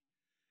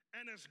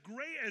And as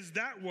great as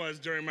that was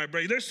during my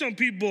break, there's some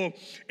people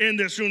in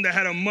this room that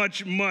had a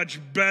much, much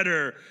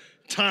better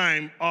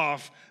time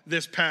off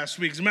this past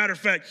week. As a matter of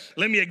fact,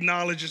 let me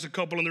acknowledge just a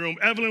couple in the room.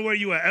 Evelyn, where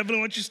you at? Evelyn,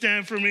 why don't you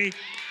stand for me?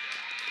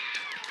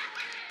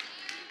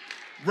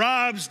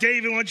 Robs,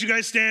 David, why don't you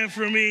guys stand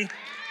for me?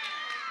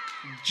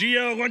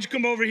 Gio, why don't you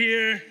come over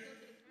here?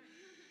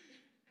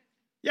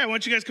 Yeah, why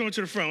don't you guys come up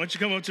to the front? Why don't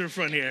you come up to the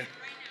front here?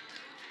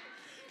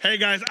 Hey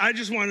guys, I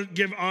just want to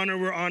give honor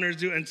where honor is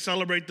due and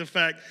celebrate the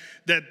fact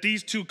that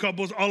these two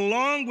couples,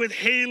 along with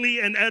Haley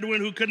and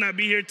Edwin, who could not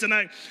be here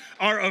tonight,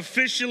 are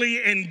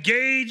officially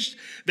engaged.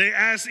 They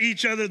asked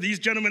each other, these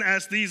gentlemen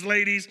asked these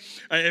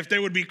ladies if they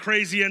would be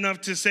crazy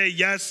enough to say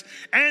yes,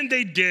 and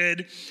they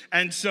did.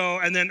 And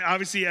then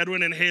obviously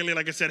Edwin and Haley,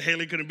 like I said,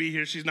 Haley couldn't be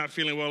here. She's not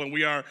feeling well, and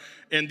we are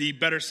in the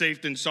better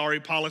safe than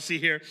sorry policy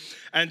here.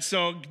 And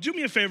so do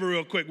me a favor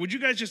real quick. Would you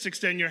guys just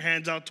extend your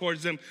hands out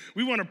towards them?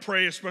 We want to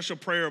pray a special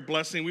prayer of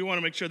blessing. We want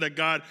to make sure that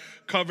God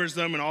covers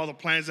them and all the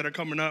plans that are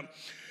coming up.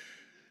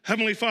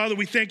 Heavenly Father,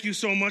 we thank you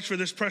so much for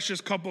this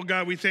precious couple,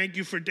 God. We thank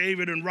you for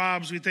David and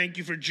Robs. We thank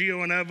you for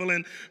Gio and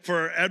Evelyn,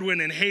 for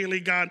Edwin and Haley,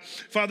 God.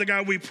 Father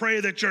God, we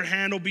pray that your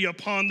hand will be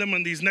upon them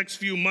in these next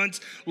few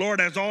months, Lord,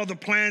 as all the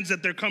plans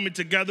that they're coming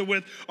together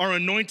with are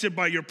anointed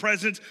by your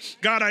presence.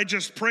 God, I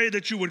just pray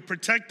that you would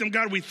protect them.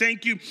 God, we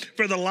thank you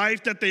for the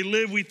life that they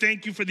live. We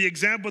thank you for the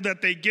example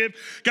that they give.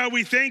 God,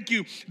 we thank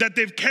you that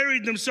they've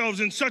carried themselves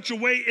in such a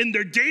way in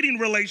their dating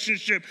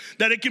relationship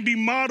that it can be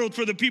modeled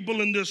for the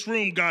people in this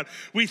room, God.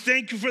 We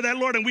thank you for that,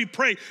 Lord, and we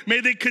pray, may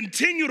they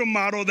continue to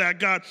model that,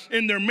 God,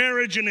 in their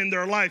marriage and in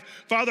their life.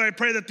 Father, I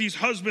pray that these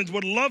husbands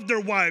would love their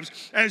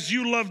wives as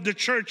you love the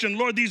church, and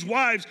Lord, these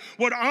wives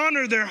would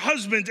honor their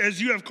husbands as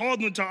you have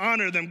called them to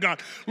honor them,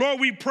 God. Lord,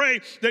 we pray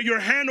that your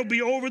hand will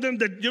be over them,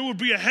 that there would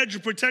be a hedge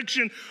of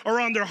protection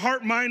around their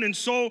heart, mind, and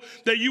soul,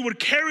 that you would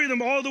carry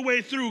them all the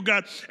way through,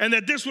 God, and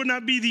that this would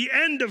not be the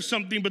end of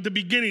something, but the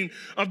beginning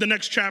of the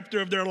next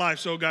chapter of their life,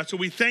 so God. So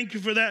we thank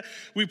you for that.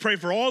 We pray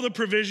for all the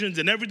provisions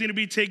and everything to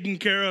be taken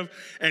care of,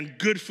 and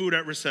good food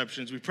at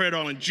receptions. We pray it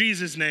all in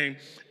Jesus' name.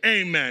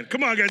 Amen.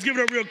 Come on, guys, give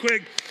it up real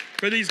quick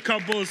for these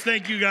couples.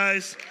 Thank you,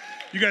 guys.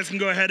 You guys can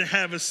go ahead and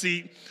have a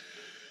seat.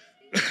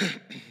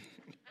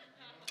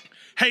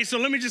 Hey, so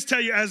let me just tell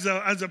you, as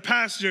a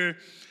pastor,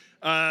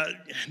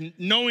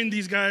 knowing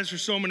these guys for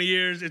so many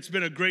years, it's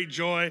been a great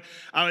joy.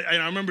 I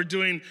remember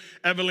doing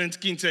Evelyn's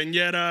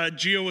quinceañera.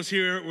 Gio was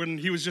here when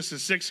he was just a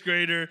sixth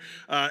grader.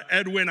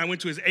 Edwin, I went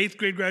to his 8th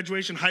grade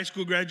graduation, high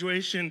school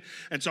graduation,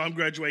 and saw him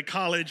graduate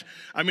college.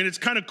 I mean, it's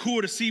kind of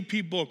cool to see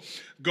people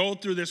go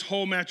through this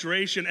whole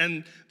maturation.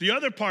 And the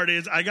other part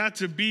is I got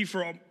to be,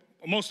 for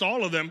almost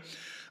all of them,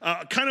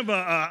 kind of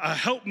a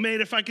helpmate,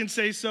 if I can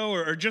say so,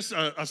 or just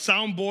a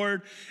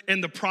soundboard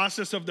in the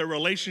process of their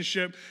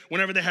relationship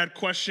whenever they had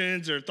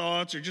questions or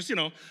thoughts or just,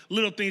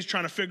 little things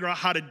trying to figure out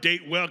how to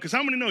date well. Because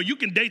how many know you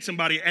can date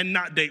somebody and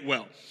not date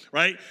well,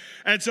 right?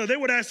 And so they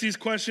would ask these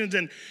questions,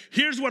 and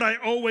here's what I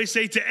always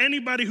say to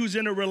anybody who's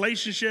in a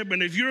relationship,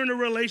 and if you're in a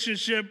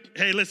relationship,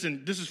 hey,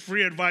 listen, this is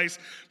free advice,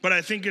 but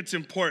I think it's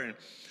important.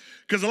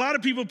 Because a lot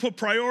of people put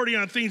priority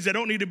on things that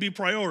don't need to be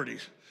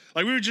priorities.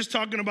 Like we were just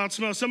talking about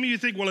smell. Some of you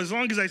think, well, as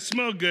long as I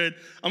smell good,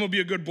 I'm going to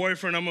be a good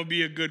boyfriend, I'm going to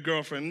be a good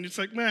girlfriend. And it's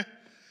like, man,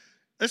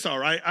 that's all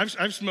right.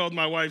 I've smelled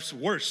my wife's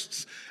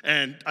worsts,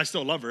 and I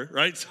still love her,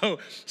 right? So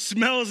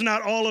smell is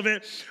not all of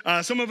it.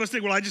 Some of us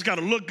think, well, I just got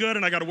to look good,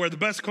 and I got to wear the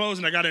best clothes,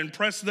 and I got to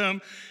impress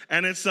them.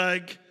 And it's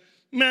like,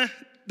 meh,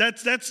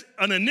 that's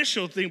an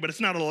initial thing, but it's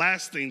not a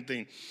lasting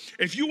thing.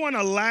 If you want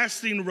a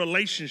lasting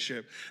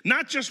relationship,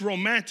 not just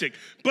romantic,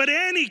 but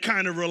any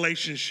kind of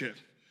relationship,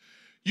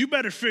 you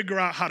better figure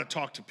out how to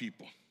talk to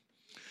people.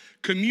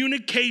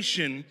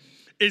 Communication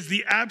is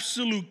the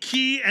absolute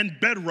key and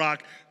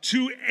bedrock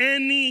to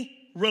any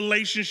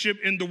relationship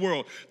in the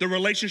world. The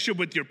relationship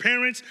with your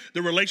parents,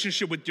 the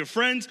relationship with your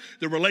friends,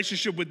 the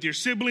relationship with your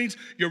siblings,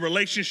 your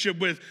relationship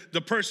with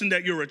the person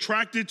that you're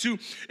attracted to.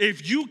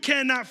 If you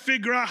cannot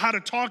figure out how to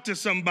talk to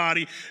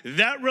somebody,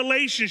 that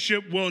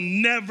relationship will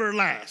never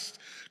last.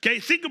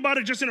 Okay, think about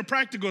it just in a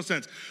practical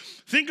sense.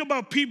 Think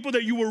about people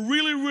that you were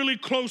really, really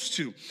close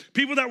to,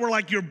 people that were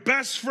like your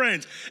best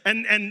friends,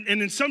 and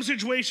in some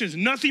situations,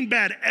 nothing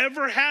bad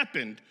ever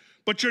happened,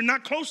 but you're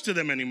not close to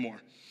them anymore.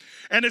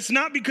 And it's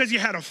not because you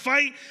had a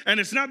fight, and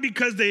it's not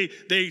because they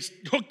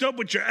hooked up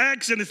with your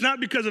ex, and it's not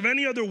because of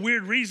any other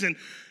weird reason.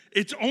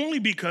 It's only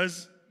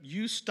because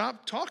you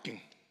stopped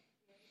talking.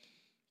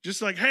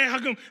 Just like, hey, how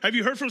come, have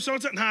you heard from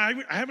so-and-so? Nah,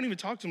 I haven't even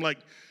talked to them like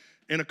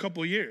in a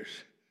couple of years.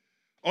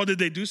 Oh, did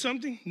they do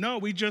something? No,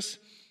 we just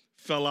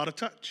fell out of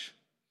touch.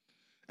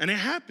 And it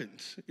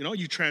happens.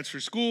 You transfer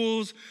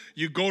schools,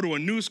 you go to a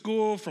new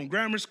school from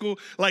grammar school.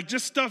 Like,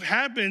 just stuff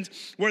happens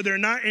where they're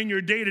not in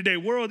your day-to-day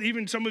world.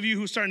 Even some of you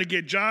who are starting to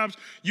get jobs,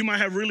 you might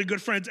have really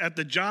good friends at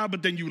the job,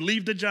 but then you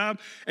leave the job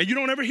and you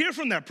don't ever hear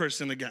from that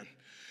person again.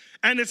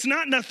 And it's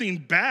not nothing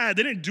bad.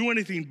 They didn't do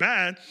anything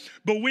bad.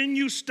 But when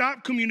you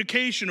stop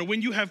communication or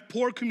when you have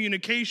poor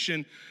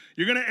communication,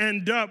 you're going to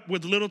end up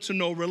with little to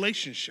no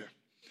relationship.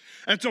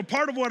 And so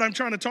part of what I'm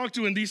trying to talk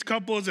to in these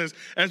couples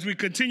as we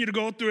continue to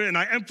go through it, and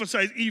I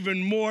emphasize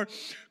even more,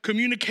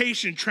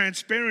 communication,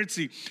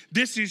 transparency.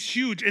 This is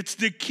huge. It's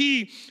the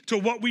key to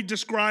what we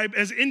describe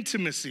as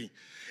intimacy.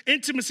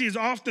 Intimacy is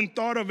often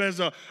thought of as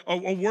a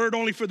word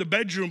only for the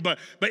bedroom, but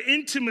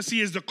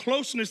intimacy is the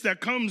closeness that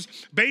comes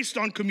based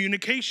on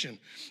communication.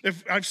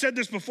 If I've said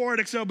this before at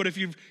Excel, but if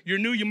you're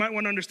new, you might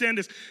want to understand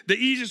this. The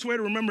easiest way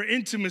to remember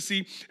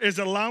intimacy is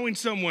allowing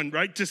someone,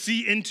 right, to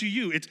see into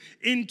you. It's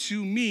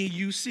into me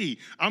you see.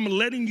 I'm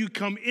letting you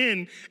come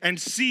in and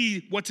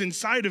see what's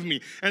inside of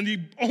me. And the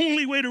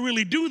only way to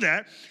really do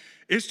that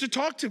is to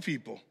talk to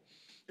people,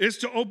 is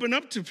to open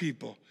up to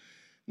people.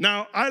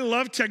 Now, I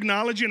love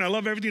technology and I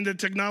love everything that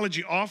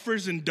technology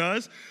offers and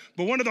does,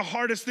 but one of the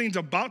hardest things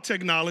about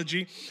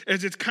technology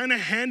is it's kind of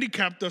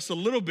handicapped us a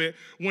little bit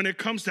when it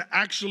comes to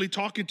actually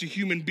talking to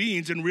human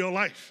beings in real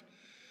life.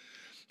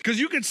 Because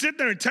you can sit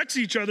there and text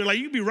each other, like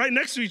you can be right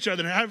next to each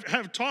other and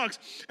have talks,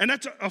 and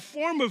that's a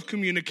form of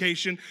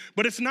communication,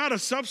 but it's not a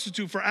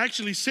substitute for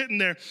actually sitting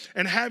there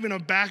and having a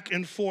back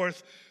and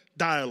forth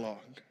dialogue.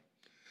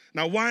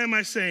 Now, why am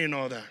I saying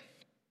all that?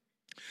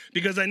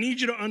 Because I need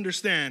you to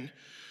understand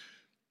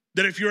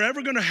that if you're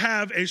ever going to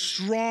have a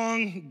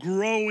strong,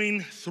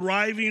 growing,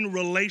 thriving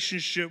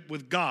relationship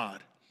with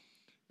God,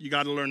 you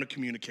got to learn to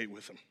communicate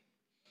with him.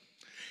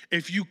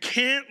 If you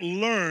can't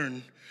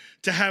learn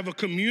to have a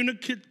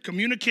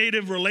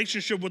communicative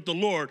relationship with the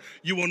Lord,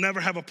 you will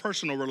never have a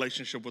personal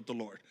relationship with the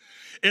Lord.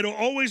 It'll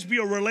always be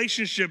a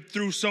relationship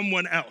through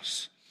someone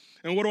else.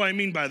 And what do I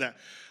mean by that?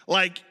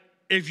 Like,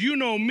 if you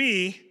know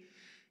me,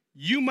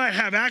 you might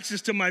have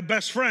access to my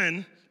best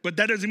friend, but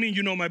that doesn't mean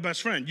you know my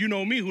best friend. You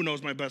know me who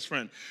knows my best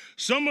friend.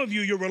 Some of you,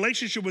 your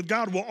relationship with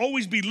God will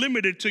always be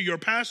limited to your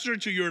pastor,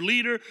 to your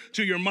leader,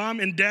 to your mom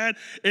and dad.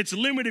 It's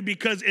limited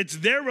because it's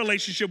their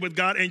relationship with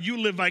God and you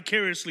live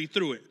vicariously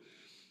through it.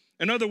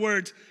 In other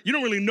words, you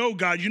don't really know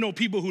God. You know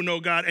people who know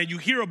God and you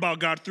hear about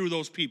God through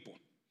those people.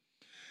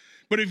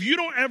 But if you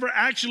don't ever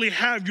actually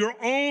have your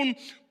own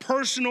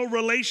personal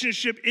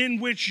relationship in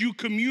which you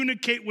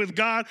communicate with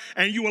God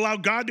and you allow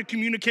God to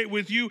communicate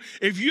with you,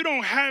 if you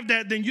don't have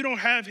that, then you don't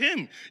have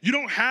him. You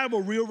don't have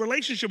a real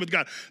relationship with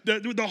God.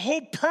 The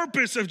whole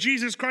purpose of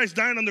Jesus Christ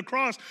dying on the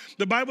cross,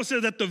 the Bible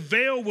says that the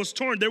veil was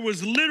torn. There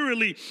was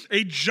literally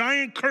a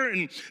giant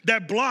curtain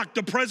that blocked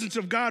the presence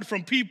of God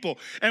from people.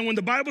 And when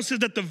the Bible says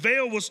that the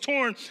veil was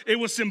torn, it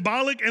was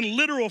symbolic and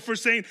literal for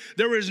saying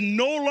there is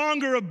no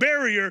longer a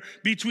barrier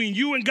between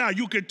you and God.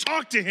 You could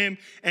talk to him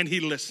and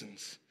he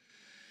listens.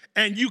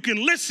 And you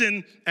can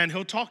listen and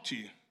he'll talk to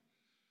you.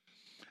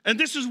 And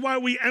this is why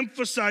we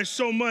emphasize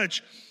so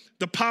much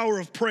the power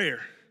of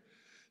prayer.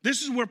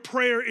 This is where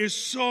prayer is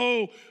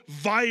so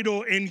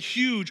vital and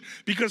huge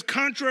because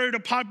contrary to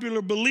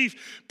popular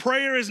belief,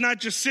 prayer is not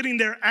just sitting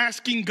there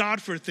asking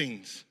God for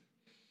things.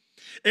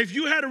 If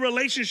you had a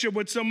relationship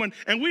with someone,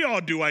 and we all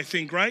do, I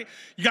think, right?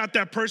 You got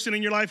that person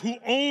in your life who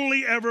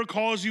only ever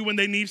calls you when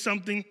they need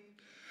something,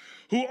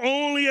 who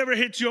only ever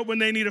hits you up when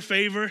they need a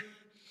favor.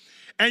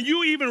 And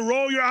you even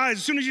roll your eyes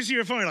as soon as you see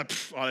your phone, you're like,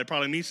 oh, they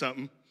probably need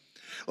something.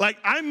 Like,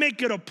 I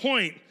make it a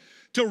point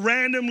to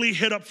randomly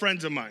hit up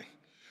friends of mine.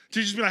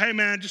 To just be like, hey,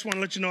 man, just want to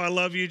let you know I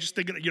love you. Just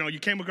thinking, you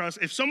came across.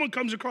 If someone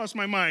comes across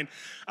my mind,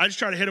 I just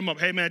try to hit them up.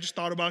 Hey, man, just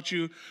thought about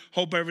you.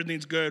 Hope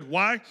everything's good.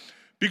 Why?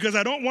 Because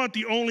I don't want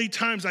the only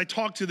times I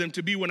talk to them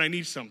to be when I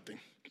need something.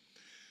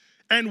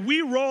 And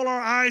we roll our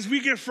eyes,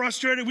 we get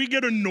frustrated, we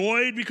get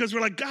annoyed because we're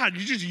like, God,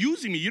 you're just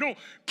using me. You don't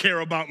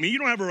care about me. You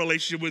don't have a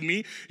relationship with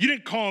me. You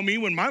didn't call me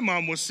when my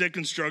mom was sick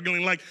and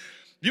struggling. Like,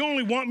 you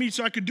only want me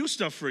so I could do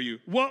stuff for you.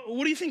 Well,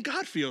 what do you think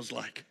God feels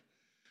like?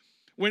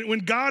 When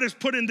God is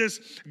put in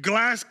this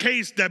glass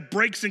case that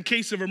breaks in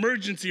case of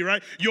emergency,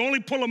 right? You only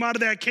pull him out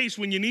of that case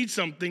when you need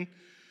something.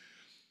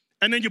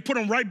 And then you put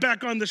him right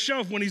back on the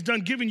shelf when he's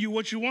done giving you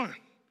what you want.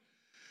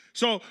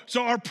 So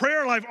our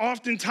prayer life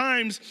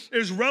oftentimes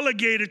is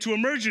relegated to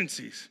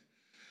emergencies,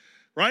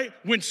 right?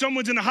 When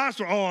someone's in the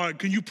hospital, oh,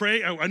 can you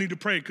pray? I need to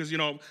pray because,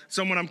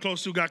 someone I'm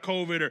close to got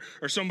COVID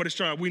or somebody's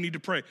trying, we need to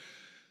pray.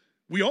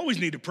 We always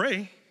need to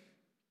pray,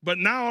 but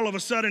now all of a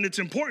sudden it's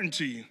important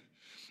to you.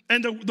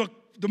 And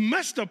the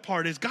messed up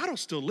part is God will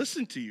still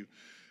listen to you.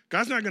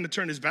 God's not going to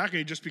turn his back on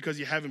you just because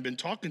you haven't been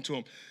talking to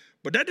him.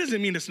 But that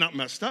doesn't mean it's not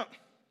messed up.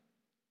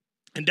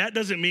 And that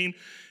doesn't mean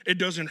it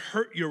doesn't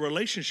hurt your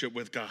relationship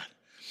with God.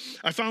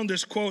 I found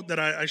this quote that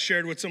I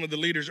shared with some of the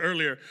leaders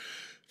earlier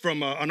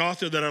from an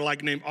author that I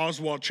like named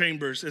Oswald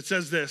Chambers. It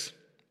says this: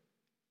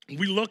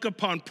 we look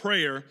upon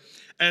prayer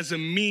as a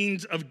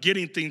means of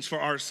getting things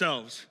for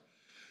ourselves.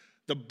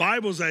 The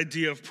Bible's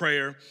idea of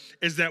prayer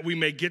is that we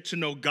may get to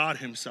know God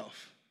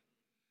himself.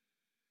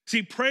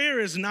 See,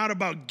 prayer is not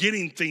about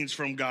getting things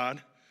from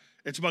God.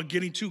 It's about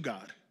getting to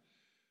God.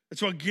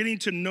 It's about getting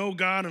to know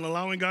God and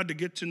allowing God to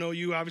get to know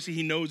you. Obviously,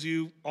 he knows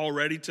you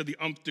already to the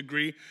nth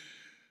degree.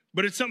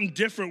 But it's something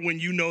different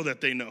when you know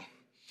that they know.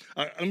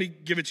 Let me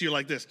give it to you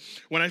like this.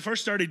 When I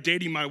first started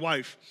dating my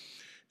wife,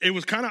 it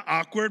was kind of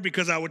awkward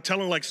because I would tell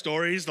her like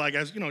stories, like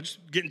as just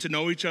getting to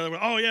know each other.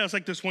 Oh yeah, it's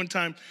like this one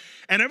time.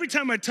 And every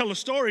time I tell a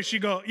story,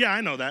 she'd go, yeah, I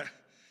know that.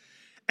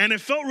 And it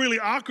felt really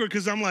awkward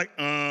because I'm like,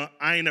 I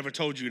ain't never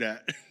told you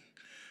that.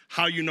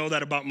 How you know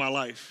that about my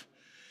life?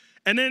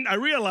 And then I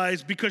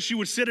realized because she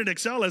would sit at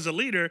Excel as a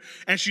leader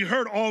and she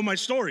heard all my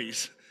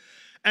stories.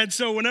 And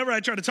so whenever I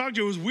tried to talk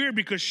to her, it was weird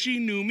because she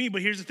knew me.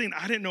 But here's the thing,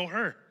 I didn't know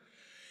her.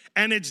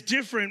 And it's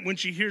different when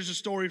she hears a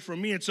story from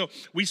me. And so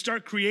we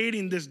start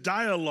creating this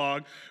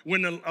dialogue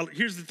when,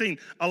 here's the thing,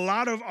 a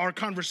lot of our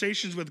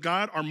conversations with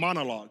God are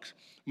monologues.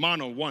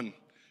 Mono, one,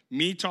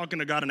 me talking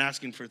to God and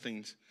asking for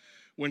things.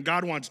 When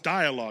God wants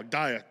dialogue,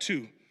 dia,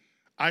 two,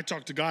 I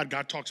talk to God,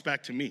 God talks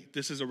back to me.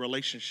 This is a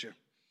relationship.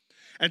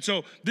 And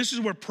so this is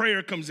where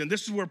prayer comes in.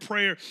 This is where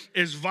prayer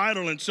is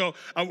vital. And so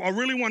I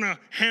really want to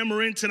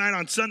hammer in tonight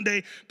on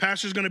Sunday.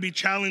 Pastor's going to be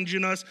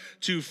challenging us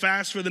to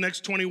fast for the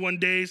next 21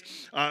 days.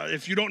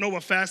 If you don't know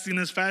what fasting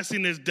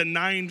is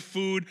denying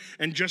food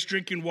and just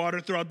drinking water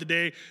throughout the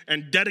day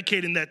and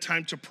dedicating that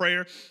time to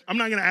prayer. I'm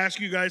not going to ask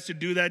you guys to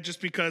do that just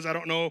because I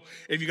don't know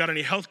if you got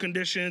any health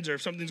conditions or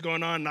if something's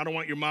going on, and I don't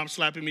want your mom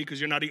slapping me because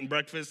you're not eating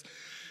breakfast.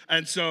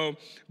 And so,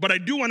 but I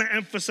do want to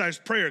emphasize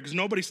prayer because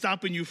nobody's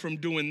stopping you from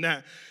doing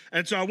that.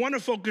 And so I want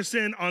to focus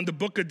in on the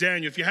book of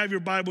Daniel. If you have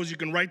your Bibles, you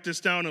can write this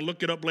down and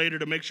look it up later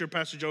to make sure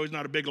Pastor Joey's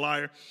not a big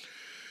liar.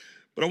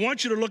 But I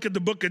want you to look at the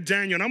book of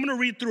Daniel. And I'm going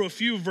to read through a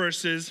few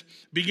verses,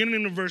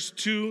 beginning in verse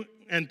 2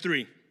 and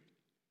 3.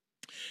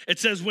 It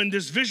says, when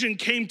this vision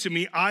came to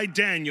me, I,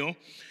 Daniel,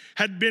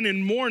 had been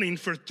in mourning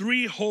for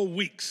 3 whole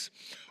weeks.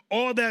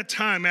 All that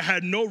time, I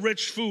had no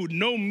rich food,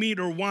 no meat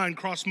or wine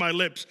crossed my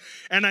lips,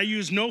 and I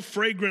used no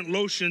fragrant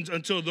lotions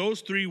until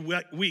those 3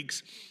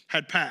 weeks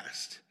had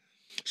passed.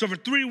 So for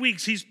 3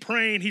 weeks, he's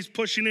praying, he's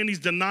pushing in, he's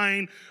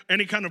denying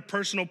any kind of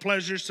personal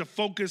pleasures to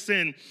focus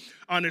in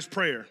on his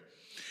prayer.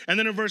 And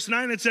then in verse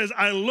 9, it says,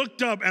 I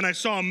looked up and I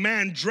saw a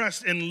man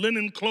dressed in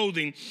linen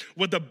clothing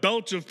with a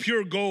belt of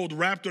pure gold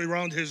wrapped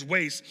around his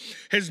waist.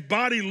 His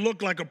body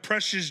looked like a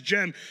precious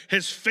gem.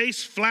 His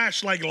face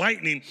flashed like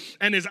lightning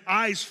and his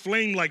eyes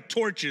flamed like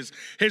torches.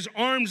 His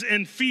arms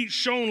and feet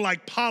shone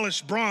like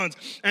polished bronze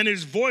and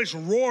his voice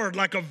roared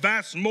like a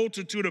vast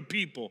multitude of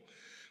people.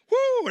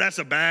 Woo, that's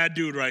a bad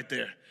dude right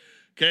there,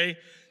 okay?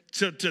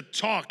 To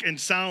talk and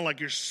sound like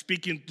you're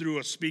speaking through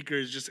a speaker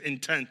is just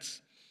intense.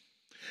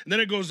 And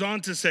then it goes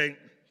on to say,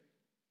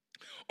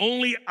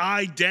 only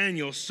I,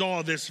 Daniel,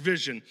 saw this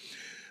vision.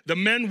 The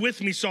men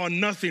with me saw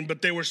nothing,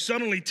 but they were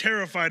suddenly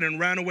terrified and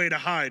ran away to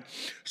hide.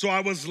 So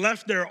I was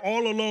left there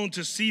all alone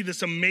to see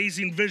this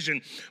amazing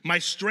vision. My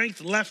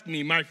strength left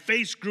me. My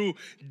face grew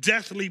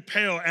deathly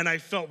pale, and I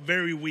felt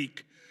very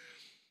weak.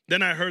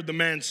 Then I heard the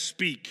man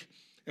speak.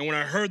 And when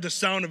I heard the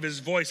sound of his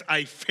voice,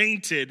 I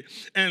fainted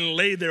and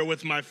lay there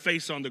with my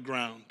face on the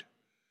ground.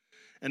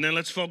 And then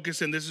let's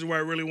focus in. This is where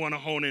I really want to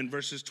hone in,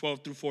 verses 12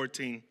 through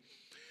 14.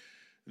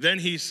 Then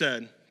he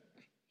said,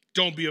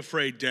 don't be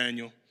afraid,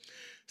 Daniel.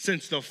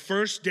 Since the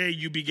first day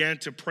you began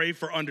to pray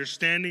for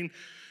understanding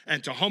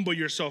and to humble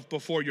yourself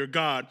before your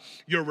God,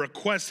 your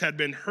requests had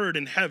been heard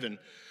in heaven.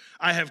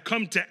 I have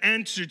come to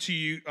answer to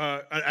you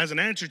as an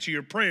answer to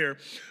your prayer.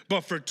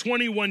 But for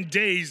 21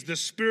 days, the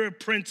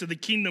spirit prince of the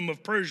kingdom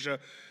of Persia,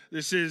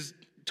 this is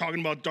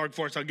talking about dark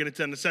force, I'll get into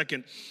that in a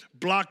second,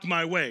 blocked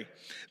my way.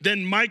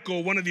 Then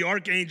Michael, one of the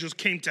archangels,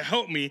 came to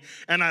help me,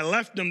 and I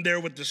left them there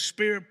with the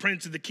spirit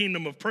prince of the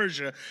kingdom of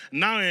Persia.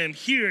 Now I am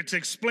here to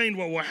explain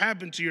what will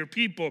happen to your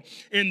people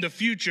in the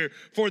future,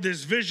 for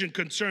this vision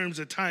concerns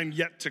a time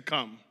yet to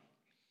come.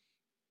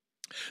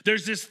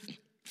 There's this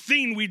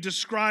thing we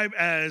describe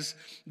as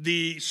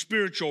the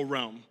spiritual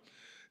realm.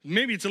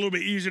 Maybe it's a little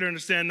bit easier to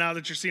understand now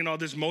that you're seeing all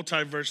this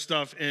multiverse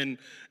stuff in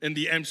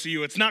the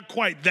MCU. It's not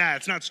quite that.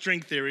 It's not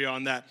string theory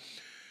on that.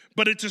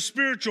 But it's a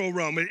spiritual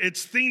realm.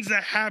 It's things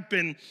that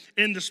happen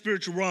in the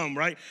spiritual realm,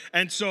 right?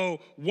 And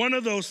so one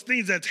of those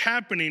things that's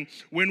happening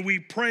when we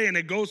pray and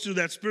it goes through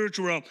that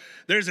spiritual realm,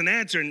 there's an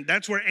answer. And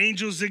that's where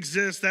angels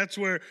exist. That's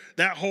where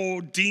that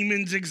whole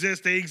demons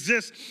exist. They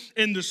exist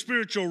in the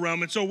spiritual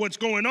realm. And so what's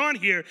going on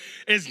here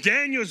is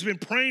Daniel's been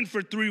praying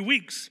for 3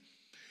 weeks.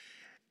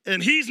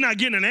 And he's not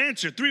getting an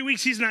answer. 3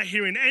 weeks, he's not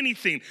hearing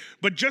anything.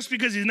 But just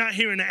because he's not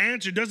hearing an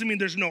answer doesn't mean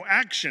there's no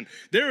action.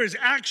 There is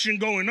action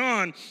going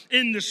on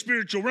in the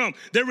spiritual realm.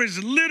 There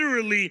is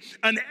literally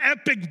an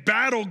epic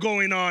battle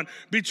going on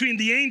between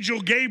the angel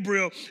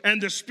Gabriel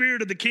and the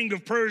spirit of the king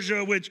of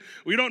Persia, which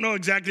we don't know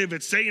exactly if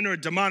it's Satan or a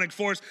demonic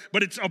force,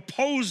 but it's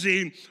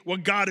opposing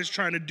what God is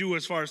trying to do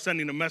as far as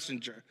sending a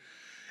messenger.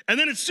 And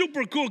then it's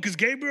super cool because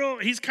Gabriel,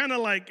 he's kind of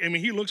like,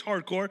 he looks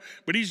hardcore,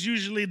 but he's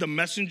usually the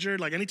messenger.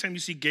 Like anytime you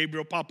see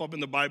Gabriel pop up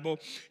in the Bible,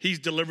 he's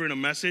delivering a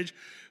message.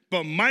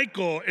 But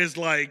Michael is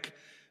like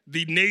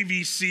the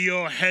Navy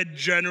SEAL, head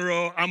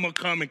general. I'm going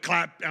to come and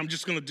clap. I'm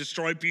just going to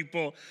destroy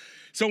people.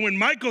 So when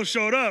Michael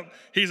showed up,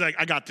 he's like,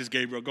 I got this,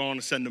 Gabriel. Go on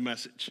and send a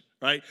message,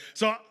 right?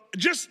 So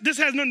this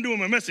has nothing to do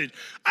with my message.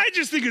 I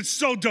just think it's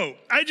so dope.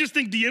 I just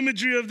think the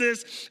imagery of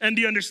this and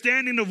the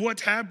understanding of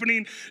what's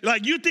happening,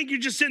 like you think you're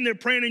just sitting there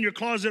praying in your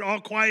closet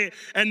all quiet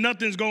and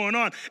nothing's going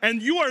on.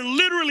 And you are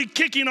literally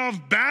kicking off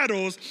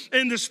battles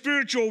in the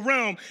spiritual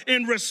realm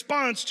in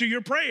response to your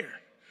prayer.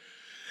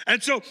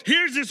 And so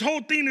here's this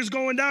whole thing is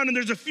going down, and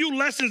there's a few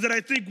lessons that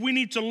I think we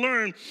need to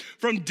learn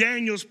from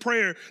Daniel's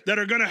prayer that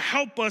are going to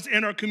help us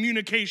in our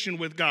communication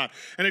with God.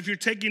 And if you're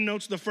taking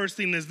notes, the first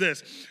thing is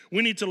this: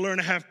 we need to learn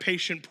to have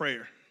patient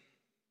prayer.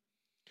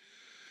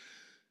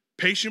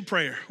 Patient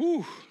prayer.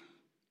 Whew.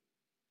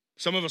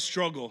 Some of us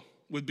struggle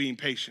with being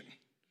patient.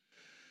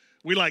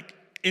 We like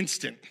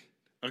instant,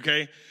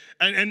 okay?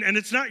 And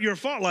it's not your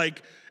fault.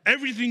 Like,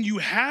 everything you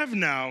have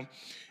now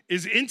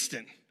is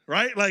instant,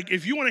 right? Like,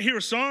 if you want to hear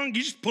a song,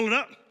 you just pull it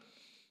up.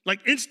 Like,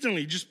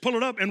 instantly, just pull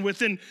it up. And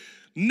within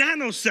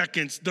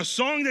nanoseconds, the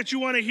song that you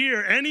want to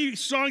hear, any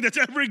song that's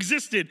ever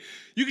existed,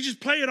 you can just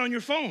play it on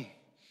your phone.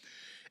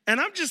 And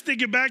I'm just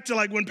thinking back to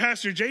like when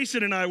Pastor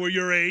Jason and I were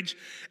your age,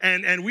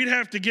 and we'd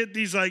have to get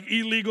these like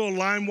illegal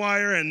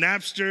LimeWire and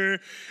Napster,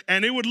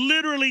 and it would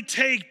literally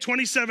take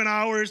 27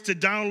 hours to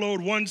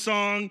download one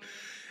song,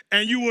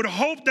 and you would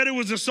hope that it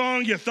was a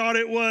song you thought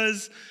it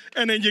was,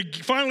 and then you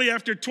finally,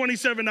 after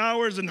 27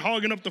 hours and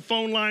hogging up the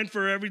phone line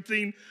for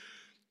everything,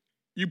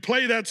 you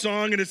play that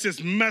song, and it's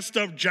this messed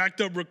up,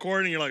 jacked up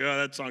recording. You're like, oh,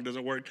 that song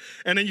doesn't work.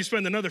 And then you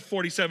spend another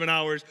 47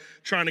 hours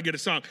trying to get a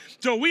song.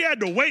 So we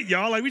had to wait,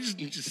 y'all. Like, we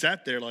just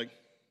sat there like,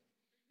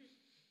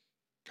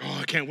 oh,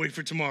 I can't wait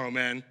for tomorrow,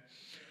 man.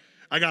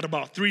 I got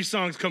about 3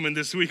 songs coming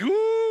this week.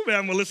 Woo, man,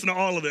 I'm going to listen to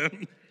all of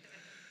them.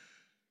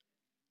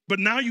 But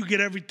now you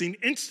get everything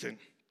instant.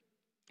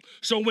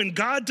 So when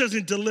God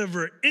doesn't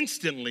deliver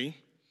instantly,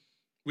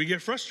 we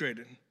get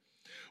frustrated.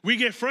 We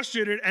get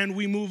frustrated and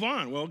we move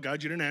on. Well,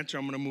 God, you didn't answer.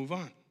 I'm going to move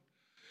on.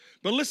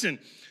 But listen,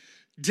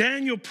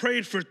 Daniel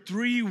prayed for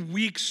 3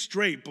 weeks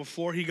straight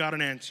before he got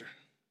an answer.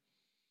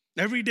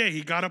 Every day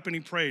he got up and he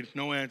prayed,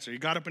 no answer. He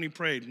got up and he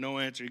prayed, no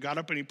answer. He got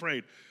up and he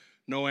prayed,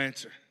 no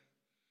answer.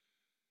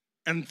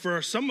 And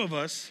for some of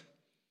us,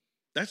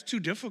 that's too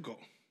difficult.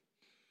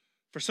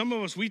 For some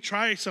of us, we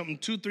try something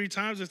 2-3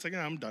 times. It's like,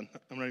 I'm done.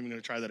 I'm not even going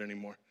to try that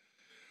anymore.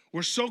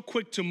 We're so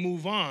quick to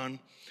move on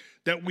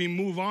that we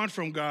move on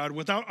from God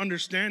without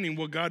understanding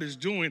what God is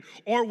doing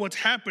or what's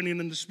happening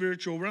in the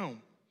spiritual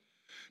realm.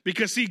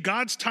 Because see,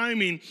 God's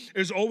timing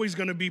is always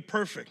going to be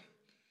perfect.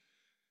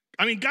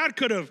 I mean, God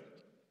could have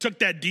took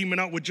that demon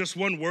out with just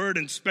one word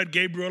and sped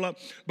Gabriel up,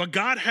 but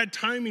God had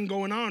timing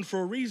going on for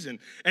a reason.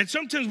 And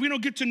sometimes we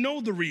don't get to know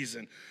the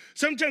reason.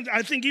 Sometimes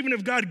I think even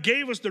if God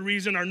gave us the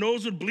reason, our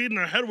nose would bleed and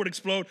our head would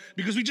explode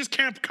because we just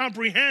can't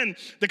comprehend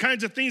the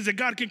kinds of things that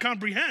God can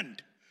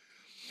comprehend.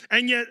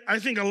 And yet, I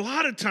think a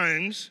lot of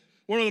times,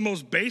 one of the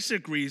most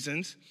basic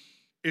reasons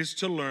is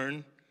to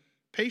learn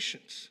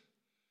patience.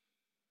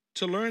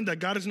 To learn that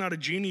God is not a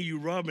genie you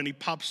rub and he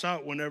pops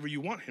out whenever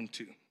you want him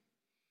to.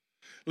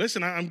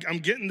 Listen, I'm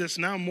getting this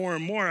now more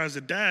and more as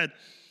a dad.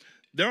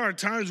 There are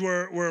times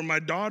where my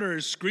daughter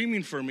is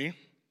screaming for me,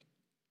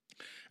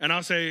 and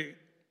I'll say,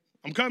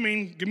 I'm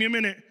coming, give me a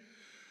minute.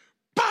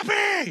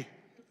 Papi!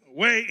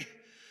 Wait.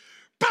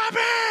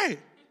 Papi!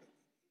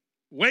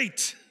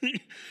 Wait.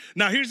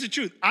 Now, here's the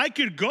truth. I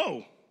could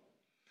go.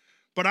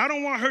 But I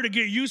don't want her to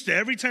get used to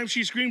every time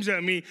she screams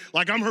at me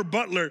like I'm her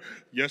butler.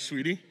 Yes,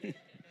 sweetie.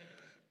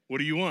 What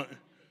do you want?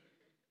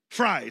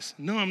 Fries.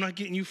 No, I'm not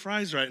getting you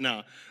fries right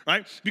now,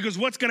 right? Because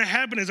what's going to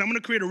happen is I'm going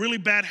to create a really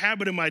bad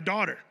habit in my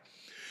daughter.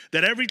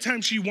 That every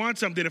time she wants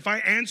something, if I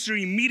answer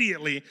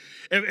immediately,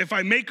 if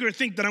I make her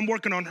think that I'm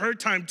working on her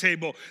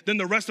timetable, then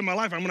the rest of my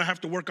life I'm going to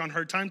have to work on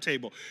her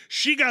timetable.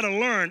 She got to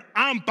learn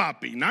I'm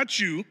papi, not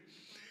you.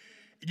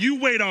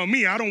 You wait on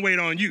me, I don't wait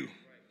on you.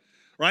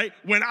 Right?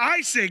 When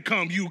I say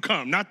come, you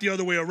come, not the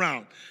other way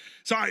around.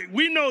 So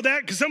we know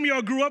that because some of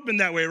y'all grew up in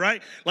that way,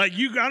 right? Like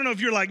I don't know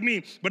if you're like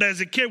me, but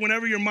as a kid,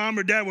 whenever your mom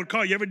or dad would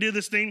call, you ever did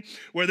this thing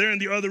where they're in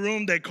the other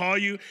room, they call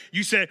you,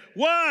 you say,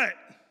 what?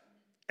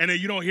 And then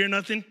you don't hear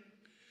nothing.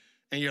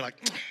 And you're like,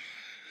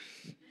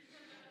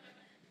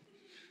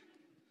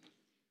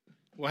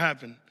 what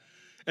happened?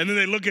 And then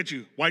they look at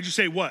you. Why'd you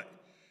say what?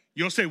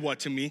 You don't say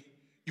what to me.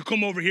 You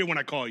come over here when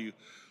I call you.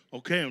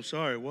 Okay, I'm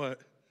sorry, what?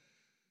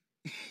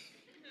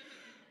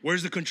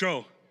 Where's the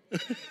control?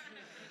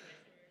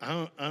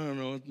 I don't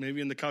know, maybe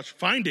in the couch.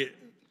 Find it.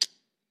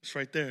 It's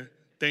right there.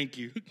 Thank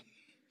you.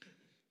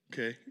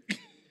 Okay.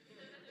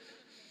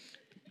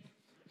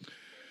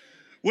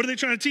 What are they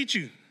trying to teach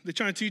you? They're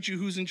trying to teach you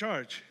who's in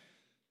charge,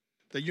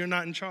 that you're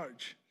not in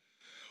charge.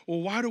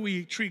 Well, why do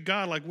we treat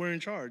God like we're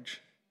in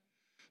charge?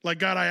 Like,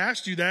 God, I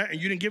asked you that,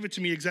 and you didn't give it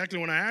to me exactly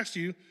when I asked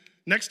you.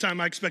 Next time,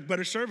 I expect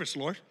better service,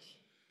 Lord.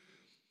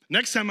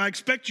 Next time, I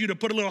expect you to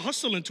put a little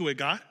hustle into it,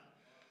 God.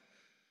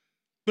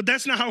 But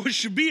that's not how it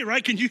should be,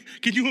 right? Can you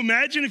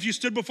imagine if you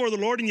stood before the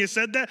Lord and you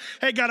said that?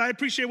 Hey, God, I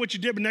appreciate what you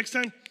did, but next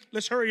time,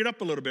 let's hurry it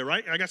up a little bit,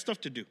 right? I got stuff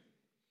to do.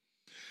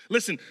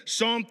 Listen,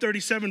 Psalm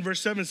 37,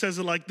 verse 7 says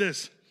it like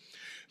this.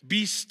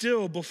 Be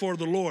still before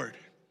the Lord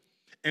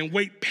and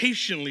wait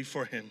patiently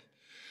for him.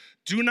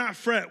 Do not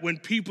fret when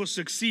people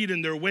succeed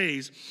in their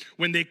ways,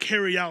 when they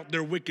carry out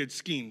their wicked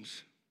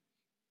schemes.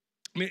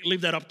 Let me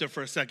leave that up there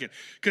for a second,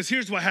 because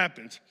here's what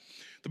happens.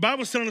 The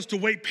Bible's telling us to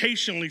wait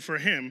patiently for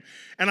him.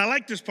 And I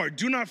like this part.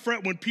 Do not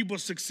fret when people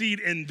succeed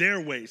in their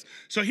ways.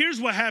 So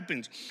here's what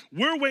happens.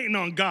 We're waiting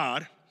on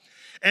God.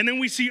 And then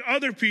we see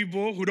other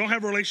people who don't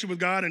have a relationship with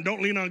God and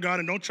don't lean on God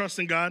and don't trust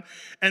in God,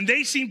 and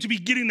they seem to be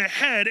getting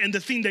ahead in the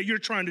thing that you're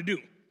trying to do.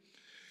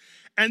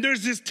 And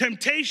there's this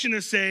temptation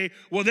to say,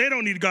 well, they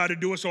don't need God to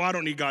do it, so I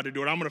don't need God to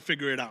do it. I'm going to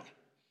figure it out.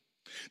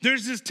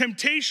 There's this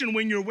temptation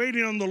when you're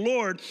waiting on the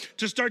Lord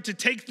to start to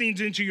take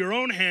things into your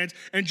own hands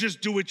and just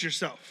do it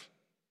yourself.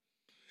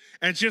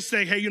 And just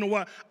say, hey, you know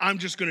what? I'm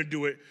just going to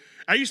do it.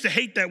 I used to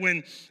hate that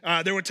when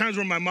there were times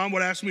when my mom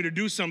would ask me to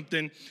do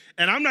something,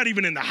 and I'm not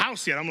even in the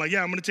house yet. I'm like,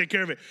 yeah, I'm going to take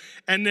care of it.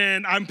 And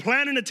then I'm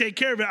planning to take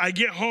care of it. I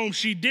get home,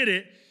 she did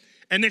it,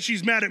 and then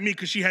she's mad at me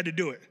because she had to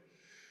do it.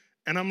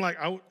 And I'm like,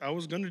 I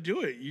was going to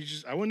do it.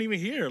 I wasn't even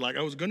here. Like,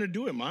 I was going to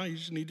do it, Ma. You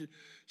just need to.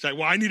 It's like,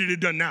 well, I needed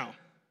it done now.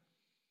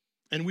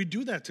 And we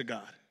do that to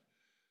God,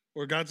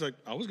 where God's like,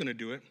 I was going to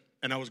do it,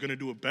 and I was going to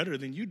do it better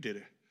than you did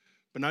it.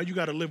 But now you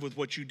got to live with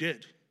what you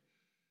did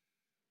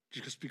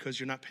just because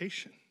you're not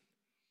patient.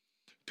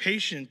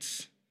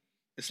 Patience,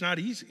 it's not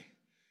easy.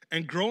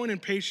 And growing in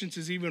patience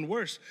is even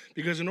worse,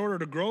 because in order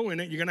to grow in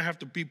it, you're going to have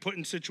to be put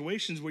in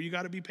situations where you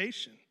got to be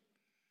patient.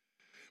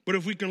 But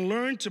if we can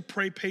learn to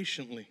pray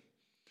patiently,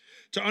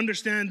 to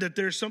understand that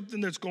there's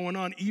something that's going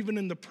on even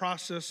in the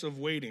process of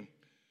waiting,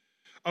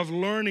 of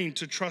learning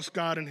to trust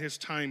God in his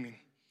timing,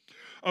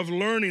 of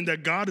learning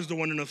that God is the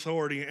one in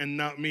authority and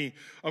not me,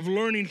 of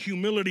learning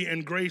humility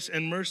and grace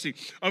and mercy,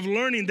 of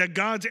learning that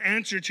God's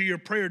answer to your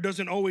prayer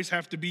doesn't always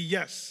have to be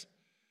yes.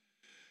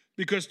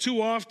 Because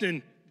too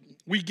often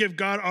we give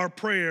God our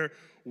prayer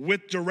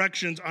with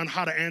directions on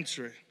how to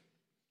answer it.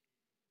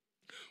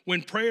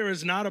 When prayer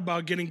is not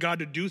about getting God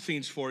to do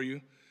things for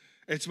you,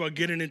 it's about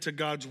getting into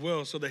God's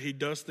will so that he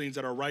does things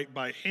that are right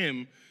by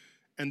him,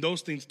 and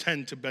those things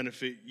tend to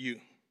benefit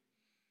you.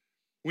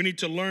 We need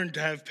to learn to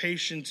have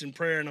patience in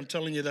prayer, and I'm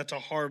telling you that's a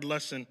hard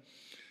lesson.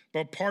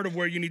 But part of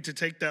where you need to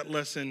take that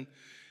lesson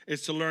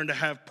is to learn to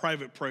have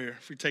private prayer.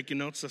 If you're taking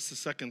notes, that's the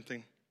second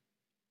thing.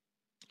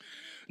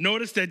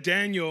 Notice that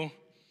Daniel,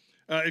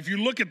 if you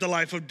look at the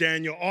life of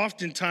Daniel,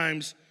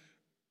 oftentimes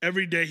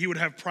every day he would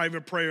have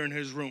private prayer in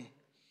his room.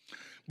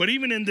 But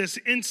even in this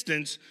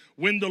instance,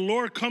 when the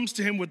Lord comes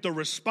to him with the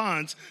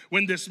response,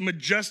 when this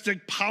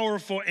majestic,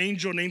 powerful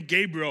angel named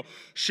Gabriel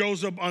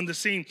shows up on the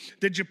scene,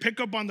 did you pick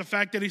up on the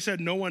fact that he said,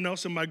 no one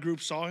else in my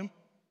group saw him?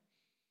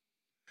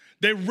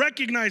 They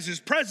recognized his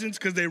presence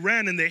because they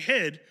ran and they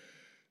hid,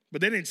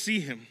 but they didn't see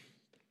him.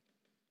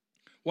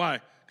 Why?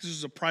 Because this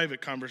is a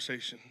private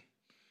conversation.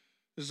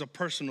 This is a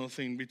personal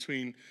thing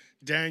between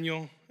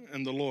Daniel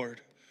and the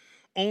Lord.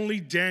 Only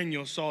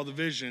Daniel saw the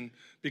vision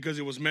because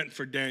it was meant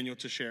for Daniel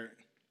to share it.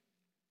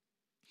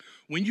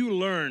 When you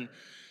learn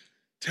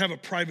to have a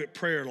private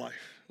prayer life,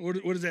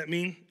 what does that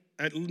mean?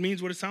 It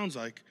means what it sounds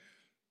like.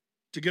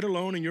 To get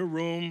alone in your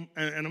room,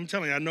 and I'm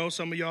telling you, I know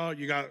some of y'all,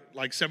 you got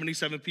like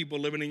 77 people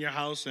living in your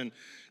house, and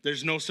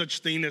there's no such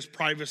thing as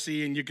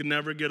privacy, and you can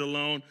never get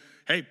alone.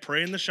 Hey,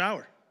 pray in the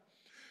shower.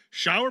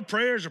 Shower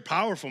prayers are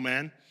powerful,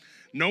 man.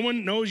 No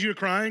one knows you're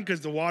crying because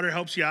the water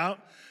helps you out.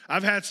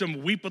 I've had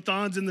some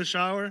weep-a-thons in the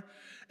shower,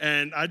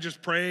 and I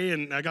just pray,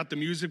 and I got the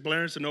music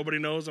blaring so nobody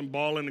knows I'm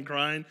bawling and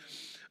crying.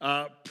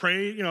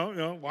 Pray, you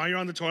know, while you're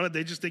on the toilet,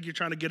 they just think you're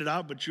trying to get it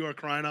out, but you are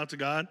crying out to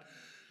God.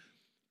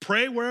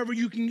 Pray wherever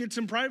you can get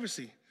some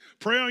privacy.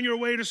 Pray on your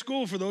way to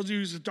school for those of you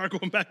who start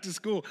going back to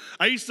school.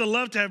 I used to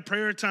love to have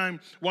prayer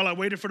time while I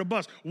waited for the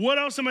bus. What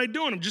else am I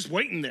doing? I'm just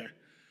waiting there.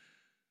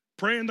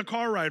 Pray in the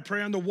car ride.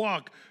 Pray on the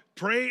walk.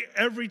 Pray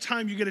every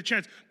time you get a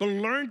chance. But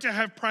learn to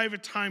have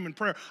private time in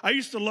prayer. I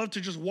used to love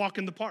to just walk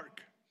in the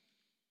park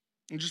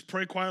and just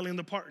pray quietly in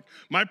the park.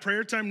 My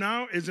prayer time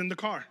now is in the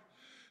car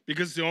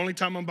because it's the only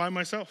time I'm by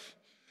myself.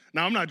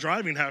 Now, I'm not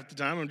driving half the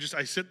time.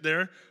 I sit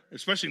there,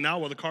 especially now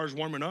while the car's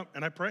warming up,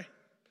 and I pray.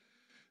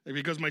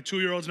 Because my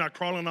 2-year-old's not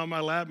crawling on my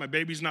lap, my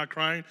baby's not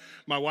crying,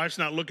 my wife's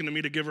not looking to me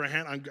to give her a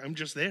hand, I'm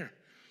just there.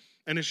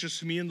 And it's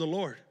just me and the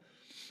Lord.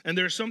 And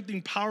there's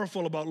something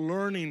powerful about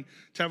learning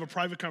to have a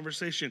private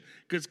conversation.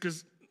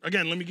 Because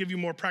again, let me give you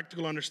more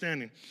practical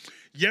understanding.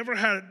 You ever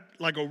had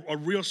like a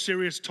real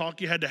serious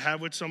talk you had to have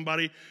with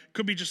somebody?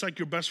 Could be just like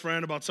your best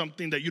friend about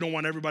something that you don't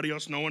want everybody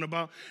else knowing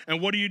about. And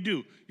what do?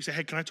 You say,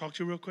 hey, can I talk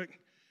to you real quick?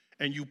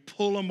 And you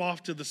pull them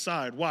off to the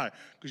side. Why?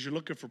 Because you're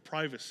looking for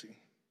privacy.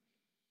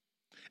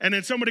 And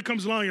then somebody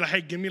comes along, you're like,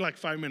 hey, give me like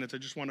 5 minutes. I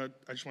just want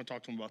to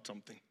talk to them about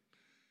something.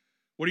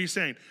 What are you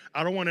saying?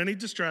 I don't want any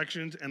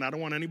distractions, and I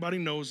don't want anybody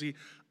nosy.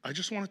 I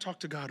just want to talk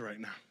to God right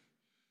now.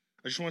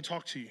 I just want to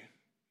talk to you.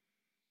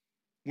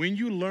 When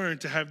you learn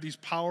to have these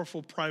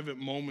powerful private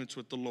moments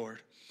with the Lord,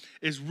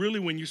 is really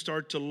when you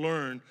start to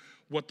learn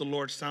what the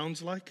Lord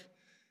sounds like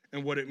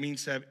and what it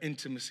means to have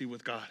intimacy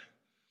with God.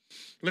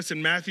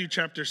 Listen, Matthew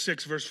chapter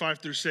 6, verse 5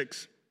 through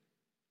 6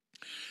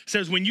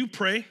 says, when you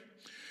pray,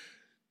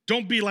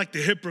 don't be like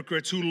the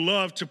hypocrites who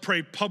love to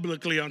pray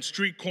publicly on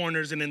street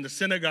corners and in the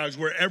synagogues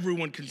where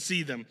everyone can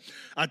see them.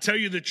 I tell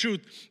you the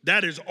truth,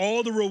 that is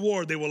all the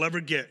reward they will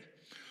ever get.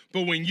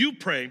 But when you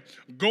pray,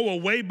 go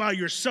away by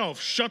yourself,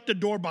 shut the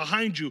door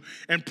behind you,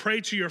 and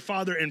pray to your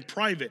Father in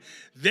private.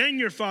 Then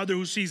your Father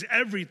who sees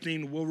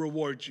everything will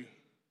reward you.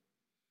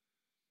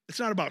 It's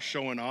not about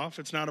showing off.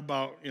 It's not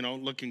about,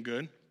 looking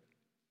good.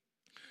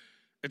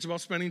 It's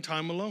about spending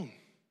time alone.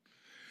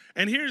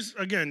 And here's,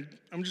 again,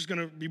 I'm just going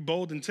to be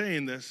bold in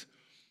saying this.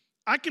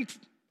 I can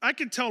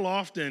tell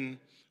often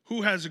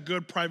who has a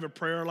good private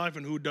prayer life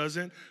and who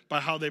doesn't by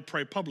how they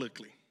pray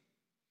publicly.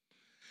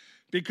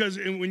 Because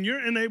when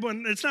you're enabled,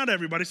 and it's not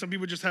everybody, some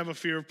people just have a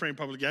fear of praying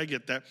publicly, I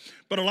get that.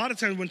 But a lot of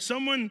times when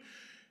someone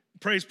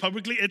prays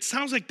publicly, it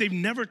sounds like they've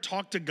never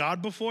talked to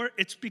God before.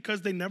 It's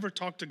because they never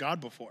talked to God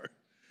before.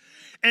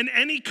 And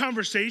any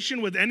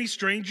conversation with any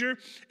stranger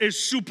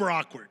is super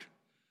awkward.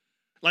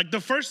 Like the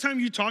first time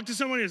you talk to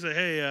someone, you say,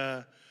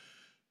 hey,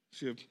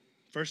 it's your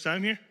first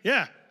time here?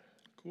 Yeah.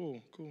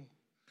 Cool.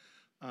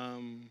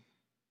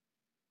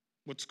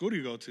 What school do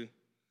you go to?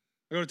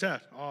 I go to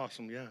Taft.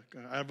 Awesome, yeah.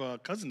 I have a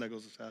cousin that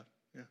goes to Taft,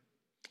 yeah.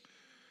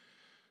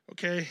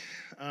 Okay,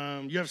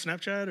 you have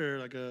Snapchat or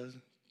like a,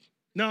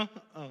 no?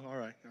 Oh, all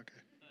right, okay.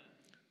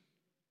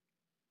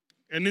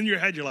 And in your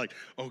head, you're like,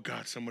 oh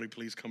God, somebody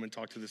please come and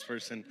talk to this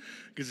person.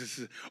 Because this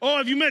is, oh,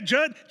 have you met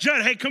Judd?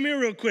 Judd, hey, come here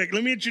real quick.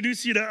 Let me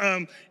introduce you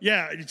to,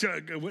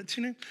 what's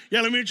your name?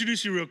 Yeah, let me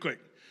introduce you real quick.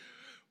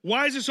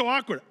 Why is it so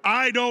awkward?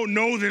 I don't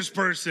know this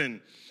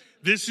person.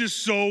 This is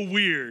so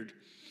weird.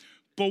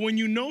 But when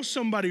you know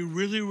somebody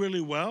really,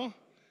 really well,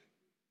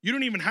 you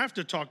don't even have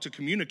to talk to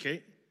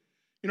communicate.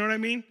 You know what I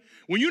mean?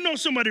 When you know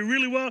somebody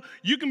really well,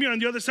 you can be on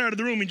the other side of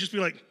the room and just be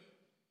like,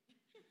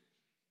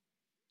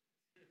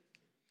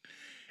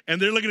 and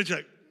they're looking at you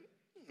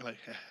like,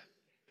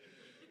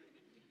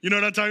 you know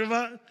what I'm talking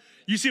about?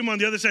 You see them on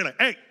the other side like,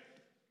 hey.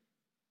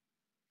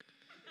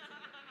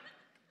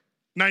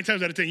 9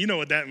 times out of 10, you know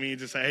what that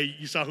means. It's like, hey,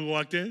 you saw who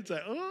walked in? It's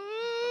like,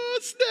 oh,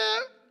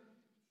 snap.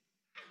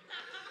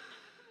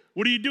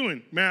 What are you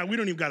doing? Man, we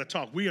don't even got to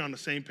talk. We're on the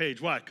same page.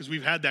 Why? Because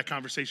we've had that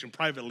conversation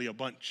privately a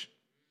bunch.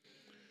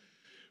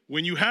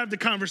 When you have the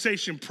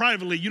conversation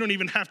privately, you don't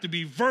even have to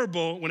be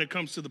verbal when it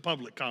comes to the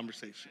public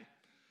conversation.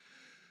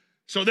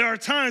 So there are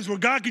times where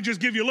God could just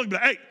give you a look,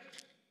 like, hey.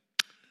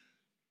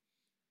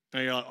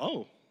 And you're like,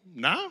 oh,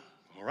 now?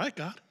 All right,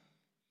 God.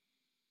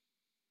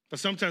 But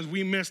sometimes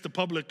we miss the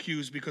public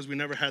cues because we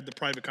never had the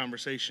private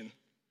conversation.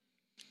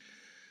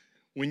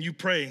 When you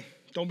pray,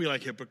 don't be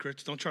like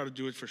hypocrites. Don't try to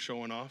do it for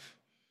showing off.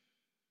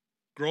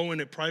 Grow in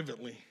it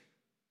privately.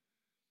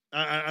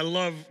 I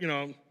love,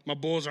 my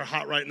Bulls are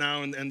hot right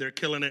now and they're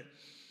killing it.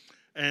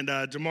 And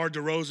DeMar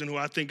DeRozan, who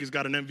I think has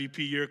got an MVP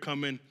year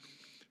coming,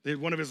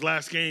 one of his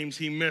last games,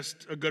 he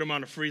missed a good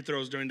amount of free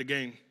throws during the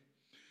game.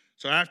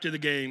 So after the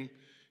game,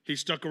 he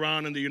stuck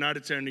around in the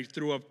United Center and he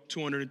threw up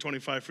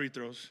 225 free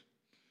throws.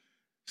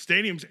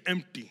 Stadium's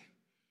empty.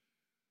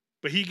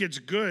 But he gets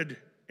good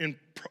in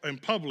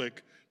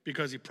public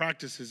because he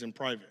practices in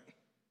private.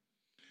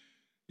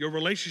 Your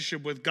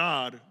relationship with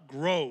God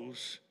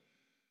grows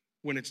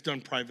when it's done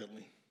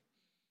privately.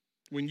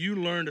 When you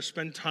learn to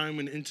spend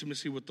time in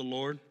intimacy with the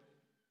Lord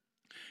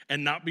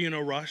and not be in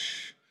a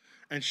rush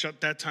and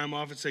shut that time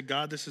off and say,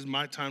 God, this is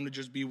my time to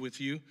just be with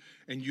you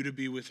and you to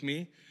be with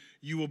me,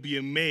 you will be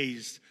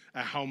amazed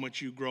at how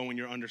much you grow in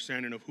your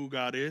understanding of who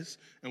God is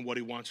and what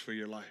he wants for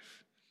your life.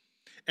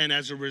 And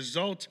as a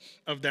result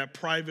of that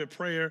private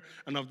prayer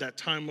and of that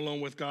time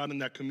alone with God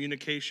and that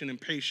communication and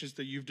patience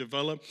that you've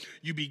developed,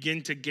 you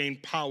begin to gain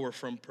power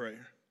from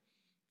prayer.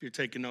 If you're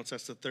taking notes,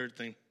 that's the third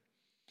thing.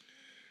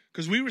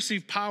 Because we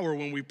receive power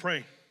when we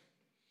pray.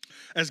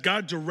 As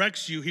God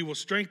directs you, he will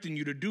strengthen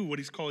you to do what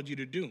he's called you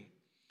to do.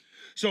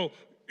 So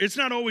it's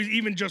not always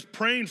even just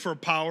praying for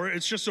power.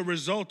 It's just a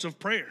result of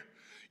prayer.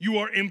 You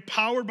are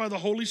empowered by the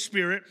Holy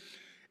Spirit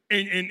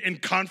in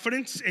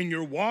confidence in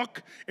your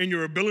walk, in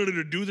your ability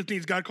to do the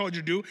things God called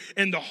you to do,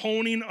 and the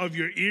honing of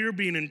your ear,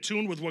 being in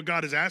tune with what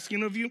God is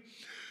asking of you.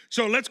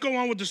 So let's go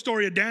on with the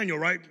story of Daniel,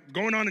 right?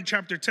 Going on in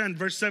chapter 10,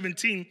 verse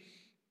 17.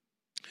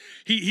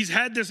 He's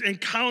had this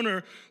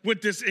encounter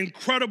with this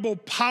incredible,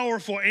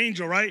 powerful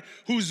angel, right?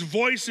 Whose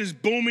voice is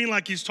booming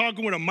like he's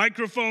talking with a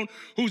microphone,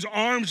 whose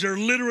arms are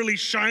literally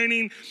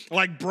shining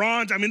like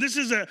bronze. I mean, this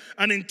is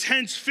an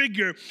intense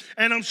figure.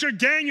 And I'm sure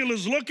Daniel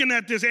is looking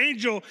at this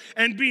angel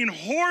and being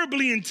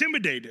horribly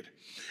intimidated.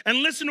 And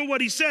listen to what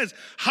he says.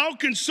 How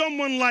can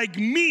someone like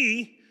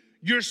me,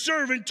 your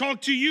servant,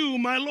 talk to you,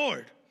 my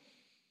Lord?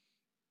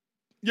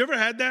 You ever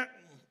had that?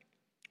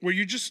 Where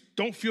you just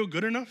don't feel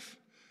good enough?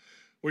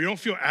 Where you don't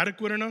feel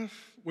adequate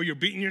enough, where you're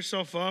beating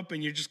yourself up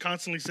and you're just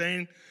constantly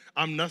saying,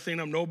 I'm nothing,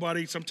 I'm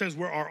nobody. Sometimes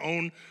we're our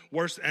own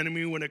worst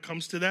enemy when it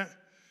comes to that,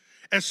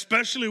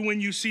 especially when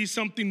you see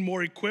something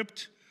more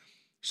equipped,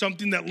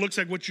 something that looks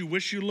like what you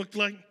wish you looked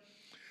like.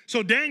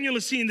 So Daniel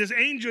is seeing this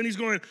angel and he's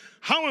going,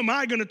 how am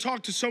I going to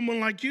talk to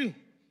someone like you?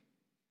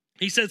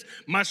 He says,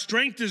 my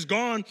strength is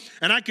gone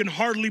and I can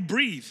hardly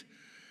breathe.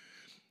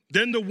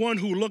 Then the one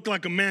who looked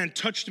like a man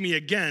touched me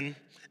again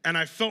and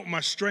I felt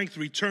my strength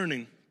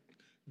returning.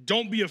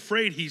 Don't be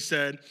afraid, he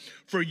said,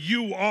 for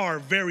you are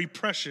very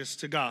precious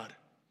to God.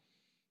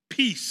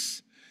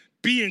 Peace,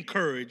 be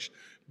encouraged,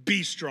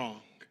 be strong.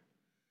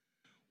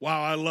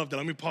 Wow, I love that.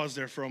 Let me pause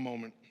there for a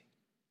moment.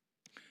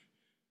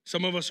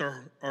 Some of us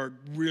are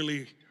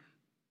really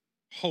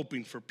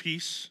hoping for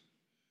peace,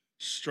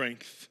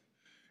 strength,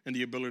 and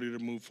the ability to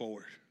move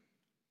forward.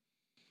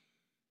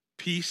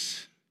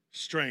 Peace,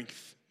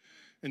 strength,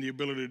 and the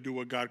ability to do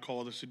what God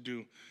called us to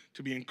do,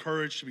 to be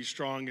encouraged, to be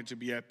strong, and to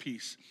be at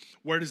peace.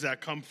 Where does that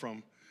come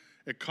from?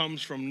 It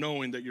comes from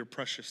knowing that you're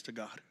precious to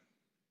God.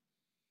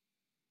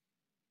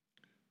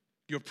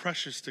 You're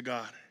precious to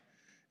God.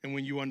 And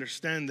when you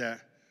understand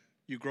that,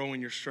 you grow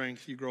in your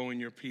strength, you grow in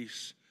your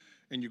peace,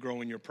 and you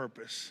grow in your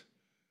purpose.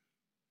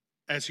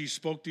 As he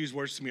spoke these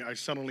words to me, I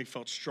suddenly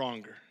felt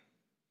stronger.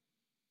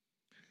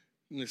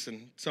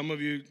 Listen, some of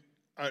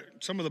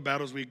the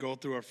battles we go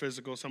through are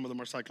physical, some of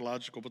them are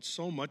psychological, but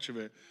so much of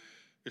it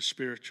is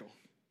spiritual.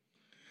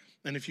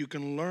 And if you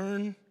can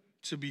learn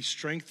to be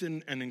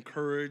strengthened and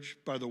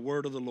encouraged by the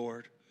word of the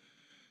Lord,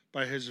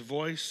 by his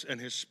voice and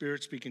his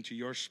spirit speaking to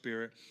your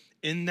spirit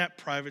in that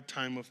private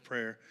time of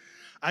prayer,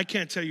 I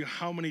can't tell you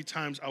how many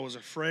times I was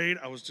afraid,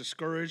 I was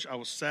discouraged, I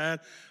was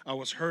sad, I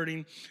was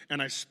hurting,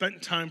 and I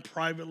spent time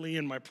privately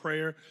in my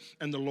prayer,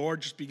 and the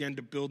Lord just began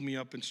to build me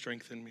up and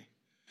strengthen me.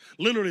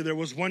 Literally, there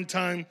was one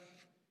time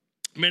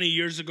many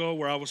years ago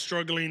where I was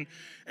struggling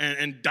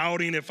and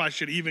doubting if I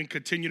should even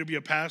continue to be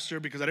a pastor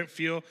because I didn't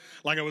feel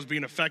like I was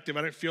being effective.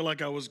 I didn't feel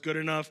like I was good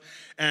enough.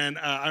 And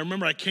I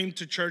remember I came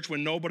to church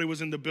when nobody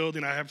was in the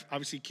building. I have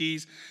obviously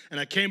keys. And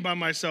I came by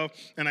myself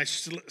and I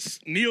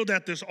kneeled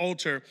at this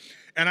altar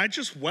and I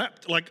just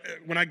wept. Like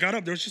when I got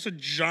up, there was just a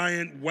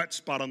giant wet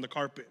spot on the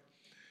carpet.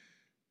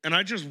 And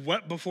I just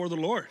wept before the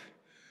Lord.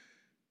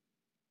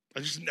 I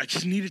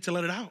just needed to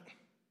let it out.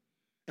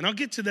 And I'll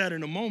get to that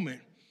in a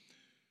moment.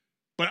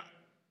 But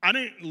I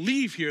didn't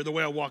leave here the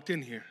way I walked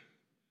in here.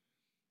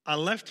 I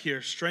left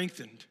here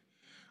strengthened.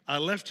 I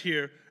left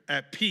here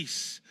at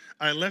peace.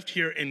 I left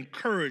here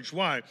encouraged.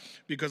 Why?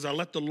 Because I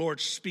let the Lord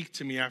speak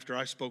to me after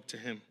I spoke to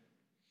him.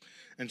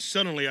 And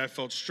suddenly I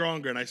felt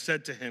stronger and I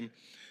said to him,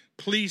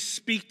 "Please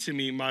speak to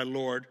me, my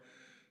Lord,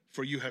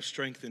 for you have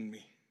strengthened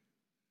me."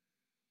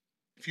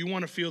 If you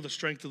want to feel the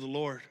strength of the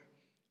Lord,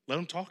 let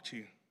him talk to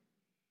you.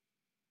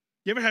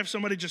 You ever have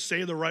somebody just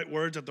say the right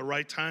words at the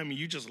right time and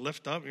you just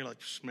lift up and you're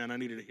like, man, I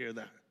needed to hear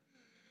that.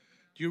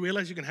 Do you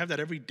realize you can have that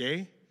every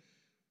day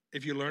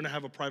if you learn to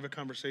have a private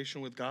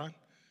conversation with God?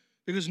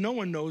 Because no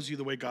one knows you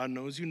the way God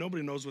knows you.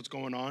 Nobody knows what's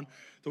going on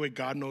the way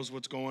God knows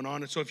what's going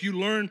on. And so if you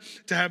learn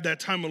to have that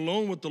time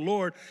alone with the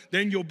Lord,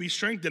 then you'll be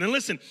strengthened. And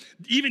listen,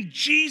 even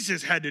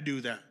Jesus had to do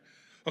that.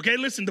 Okay,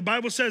 listen, the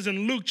Bible says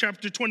in Luke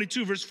chapter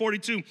 22, verse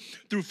 42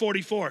 through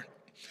 44,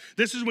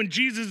 this is when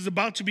Jesus is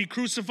about to be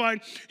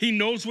crucified. He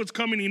knows what's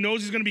coming. He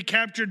knows he's going to be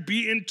captured,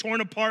 beaten, torn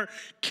apart,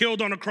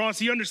 killed on a cross.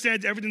 He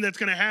understands everything that's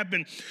going to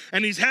happen.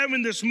 And he's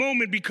having this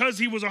moment because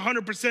he was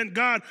 100%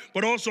 God,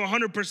 but also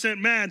 100%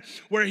 man,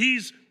 where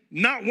he's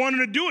not wanting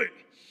to do it.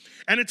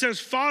 And it says,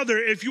 "Father,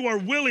 if you are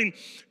willing,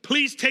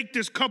 please take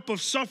this cup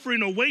of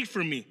suffering away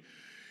from me.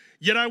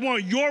 Yet I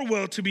want your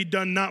will to be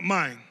done, not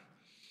mine."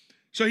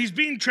 So he's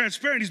being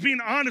transparent, he's being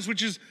honest,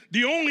 which is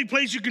the only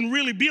place you can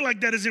really be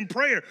like that is in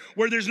prayer,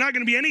 where there's not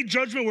going to be any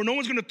judgment, where no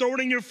one's going to throw it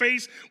in your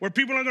face, where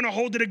people aren't going to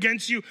hold it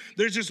against you.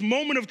 There's this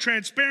moment of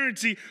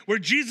transparency where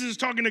Jesus is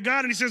talking to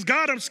God and he says,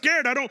 "God, I'm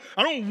scared. I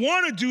don't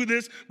want to do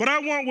this, but I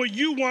want what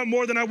you want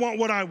more than I want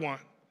what I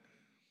want."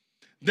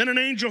 Then an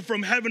angel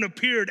from heaven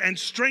appeared and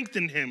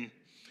strengthened him,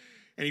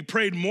 and he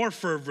prayed more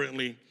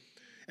fervently.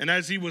 And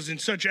as he was in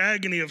such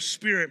agony of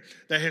spirit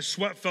that his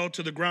sweat fell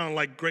to the ground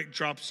like great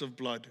drops of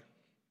blood.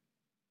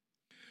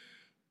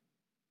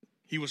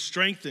 He was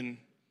strengthened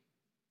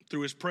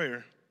through his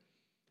prayer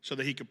so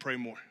that he could pray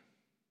more.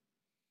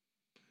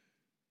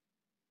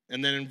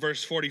 And then in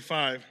verse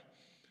 45,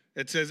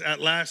 it says,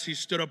 "At last he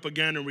stood up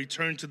again and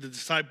returned to the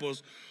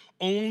disciples,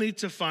 only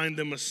to find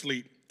them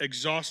asleep,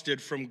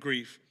 exhausted from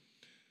grief.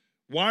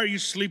 'Why are you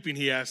sleeping?'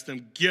 he asked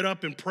them. 'Get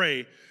up and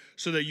pray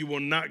so that you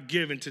will not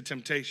give into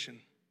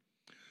temptation.'"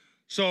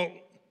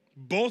 So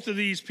both of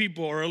these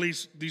people, or at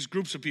least these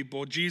groups of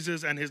people,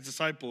 Jesus and his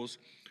disciples,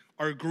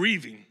 are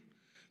grieving.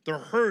 They're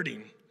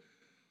hurting.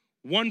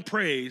 One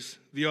prays,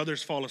 the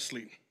others fall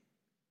asleep.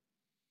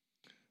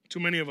 Too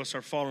many of us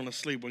are falling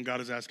asleep when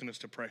God is asking us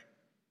to pray.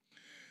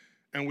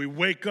 And we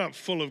wake up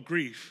full of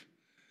grief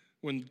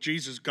when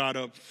Jesus got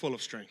up full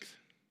of strength.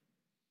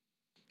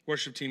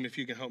 Worship team, if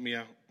you can help me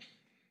out.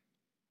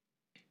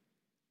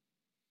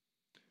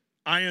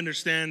 I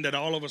understand that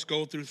all of us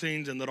go through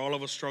things and that all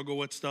of us struggle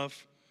with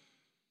stuff.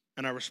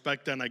 And I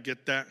respect that and I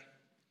get that.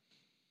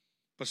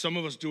 But some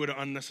of us do it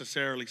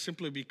unnecessarily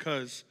simply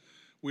because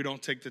we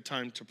don't take the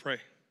time to pray.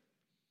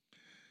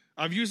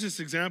 I've used this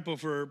example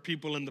for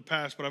people in the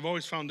past, but I've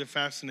always found it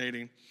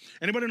fascinating.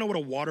 Anybody know what a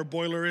water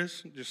boiler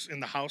is? Just in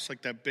the house,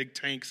 like that big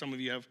tank some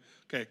of you have?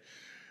 Okay.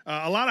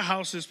 A lot of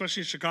houses,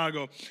 especially in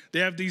Chicago, they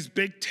have these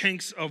big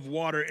tanks of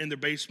water in their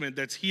basement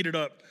that's heated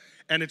up.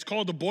 And it's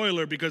called a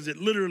boiler because it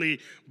literally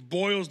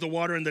boils the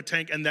water in the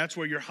tank, and that's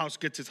where your house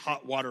gets its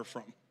hot water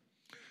from.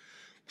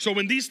 So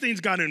when these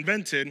things got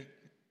invented,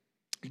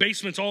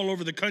 basements all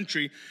over the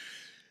country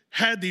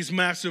had these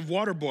massive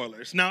water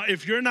boilers. Now,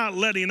 if you're not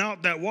letting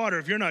out that water,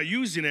 if you're not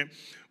using it,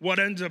 what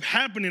ends up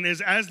happening is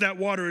as that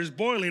water is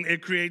boiling,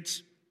 it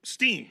creates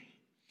steam.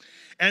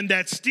 And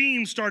that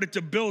steam started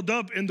to build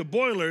up in the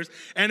boilers,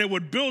 and it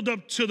would build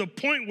up to the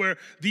point where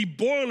the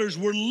boilers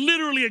were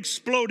literally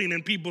exploding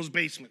in people's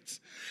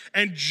basements.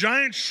 And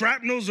giant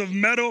shrapnels of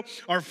metal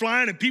are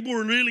flying, and people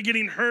were really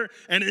getting hurt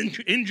and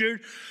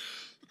injured,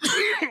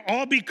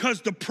 all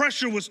because the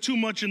pressure was too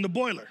much in the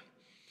boiler.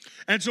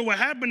 And so what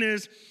happened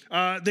is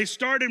they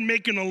started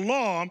making a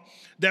law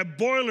that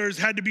boilers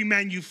had to be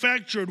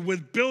manufactured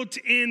with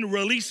built-in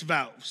release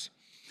valves.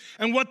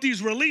 And what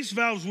these release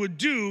valves would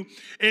do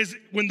is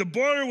when the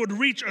boiler would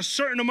reach a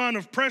certain amount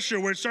of pressure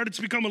where it started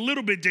to become a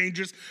little bit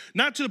dangerous,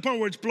 not to the point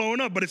where it's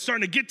blowing up, but it's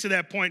starting to get to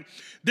that point,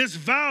 this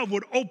valve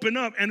would open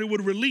up and it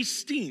would release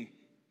steam.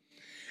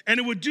 And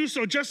it would do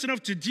so just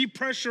enough to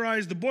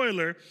depressurize the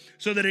boiler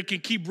so that it can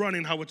keep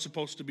running how it's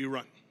supposed to be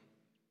run.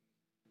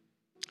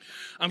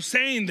 I'm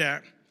saying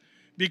that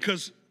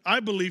because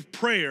I believe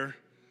prayer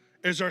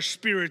is our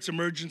spirit's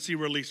emergency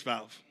release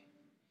valve.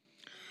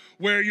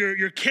 Where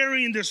you're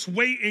carrying this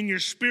weight in your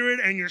spirit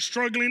and you're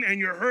struggling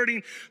and you're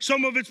hurting.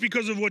 Some of it's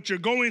because of what you're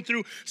going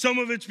through. Some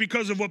of it's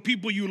because of what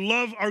people you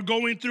love are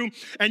going through.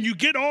 And you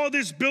get all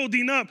this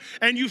building up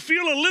and you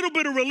feel a little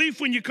bit of relief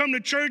when you come to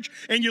church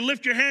and you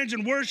lift your hands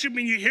and worship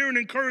and you hear an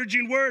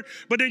encouraging word.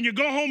 But then you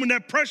go home and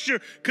that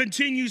pressure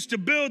continues to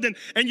build and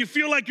you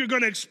feel like you're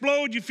going to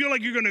explode. You feel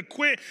like you're going to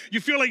quit. You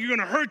feel like you're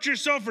going to hurt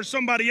yourself or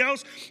somebody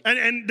else.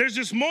 And there's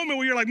this moment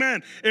where you're like,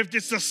 man, if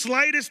it's the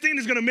slightest thing,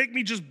 it's going to make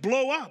me just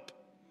blow up.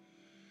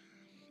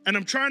 And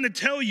I'm trying to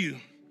tell you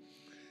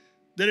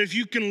that if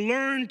you can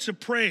learn to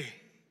pray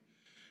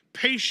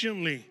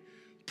patiently,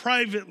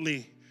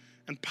 privately,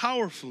 and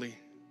powerfully,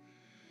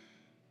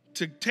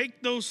 to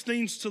take those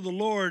things to the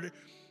Lord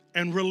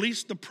and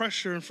release the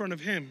pressure in front of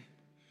him.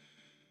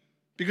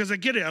 Because I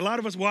get it, a lot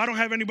of us, well, I don't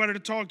have anybody to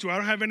talk to. I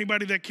don't have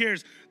anybody that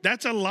cares.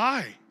 That's a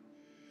lie.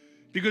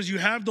 Because you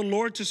have the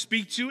Lord to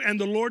speak to and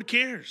the Lord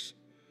cares.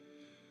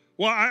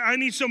 Well, I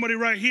need somebody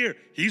right here.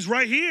 He's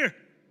right here.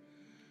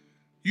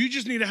 You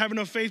just need to have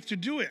enough faith to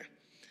do it.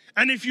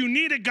 And if you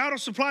need it, God will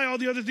supply all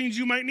the other things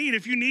you might need.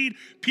 If you need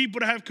people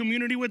to have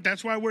community with,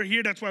 that's why we're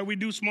here. That's why we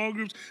do small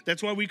groups.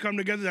 That's why we come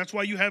together. That's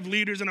why you have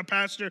leaders and a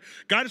pastor.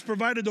 God has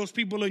provided those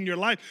people in your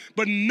life.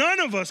 But none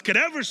of us could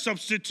ever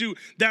substitute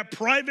that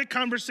private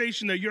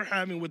conversation that you're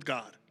having with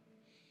God.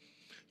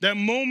 That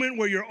moment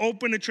where you're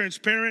open and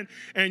transparent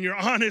and you're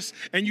honest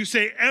and you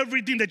say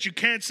everything that you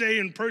can't say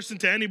in person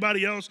to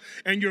anybody else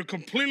and you're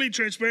completely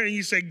transparent and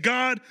you say,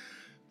 God,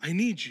 I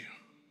need you.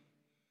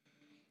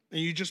 And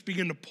you just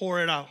begin to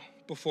pour it out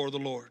before the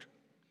Lord.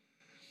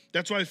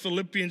 That's why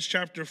Philippians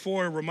chapter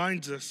 4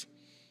 reminds us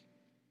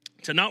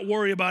to not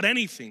worry about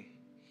anything.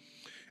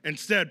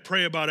 Instead,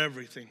 pray about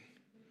everything.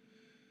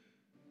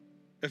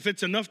 If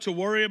it's enough to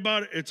worry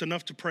about, it's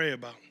enough to pray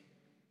about.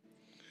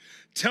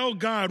 Tell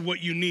God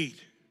what you need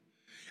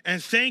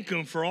and thank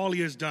him for all he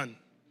has done.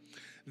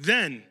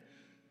 Then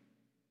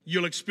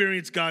you'll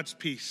experience God's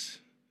peace.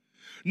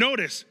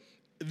 Notice,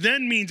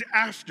 then means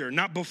after,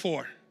 not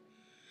before.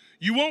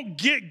 You won't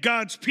get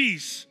God's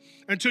peace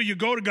until you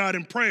go to God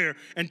in prayer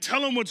and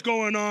tell him what's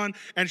going on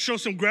and show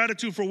some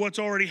gratitude for what's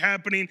already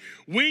happening.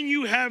 When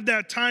you have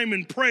that time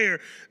in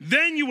prayer,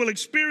 then you will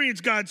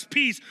experience God's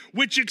peace,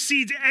 which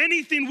exceeds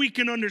anything we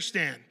can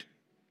understand.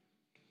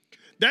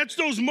 That's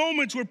those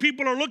moments where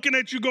people are looking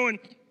at you going,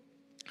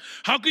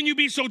 how can you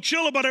be so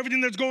chill about everything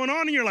that's going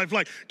on in your life?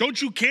 Like,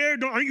 don't you care?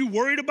 Aren't you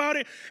worried about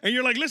it? And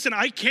you're like, listen,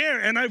 I care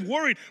and I've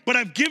worried, but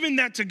I've given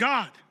that to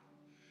God.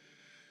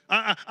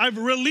 I've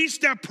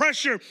released that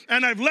pressure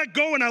and I've let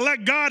go and I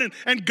let God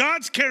and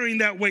God's carrying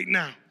that weight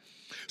now.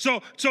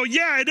 So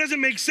yeah, it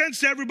doesn't make sense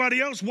to everybody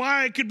else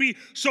why it could be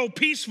so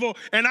peaceful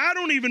and I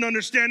don't even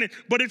understand it,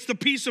 but it's the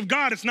peace of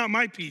God. It's not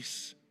my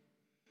peace.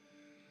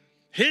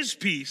 His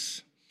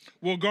peace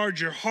will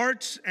guard your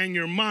hearts and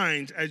your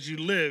minds as you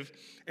live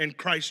in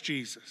Christ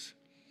Jesus.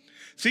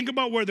 Think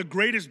about where the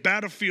greatest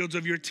battlefields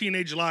of your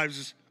teenage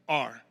lives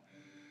are.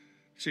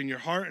 It's in your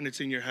heart and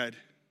it's in your head.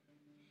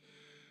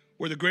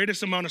 Where the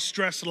greatest amount of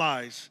stress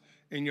lies,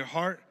 in your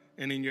heart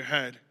and in your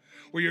head.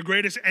 Where your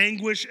greatest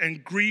anguish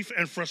and grief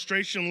and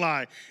frustration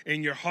lie,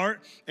 in your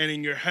heart and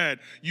in your head.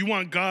 You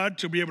want God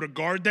to be able to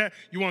guard that.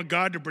 You want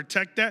God to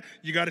protect that.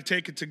 You got to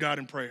take it to God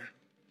in prayer.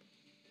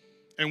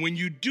 And when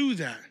you do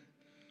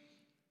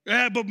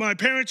that, but my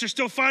parents are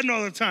still fighting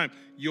all the time.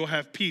 You'll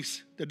have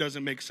peace that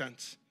doesn't make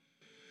sense.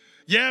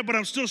 Yeah, but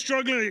I'm still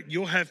struggling.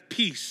 You'll have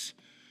peace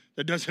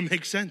that doesn't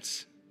make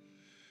sense.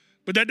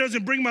 But that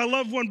doesn't bring my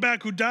loved one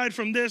back who died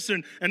from this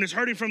and is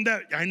hurting from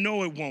that. I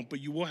know it won't, but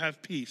you will have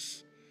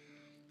peace.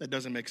 That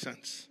doesn't make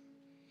sense.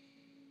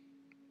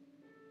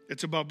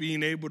 It's about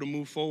being able to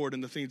move forward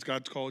in the things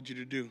God's called you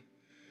to do.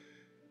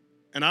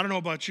 And I don't know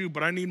about you,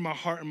 but I need my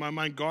heart and my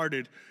mind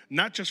guarded,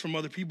 not just from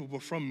other people,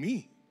 but from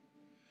me.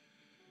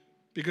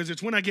 Because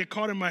it's when I get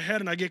caught in my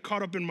head and I get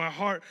caught up in my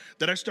heart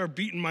that I start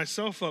beating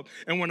myself up.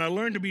 And when I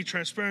learn to be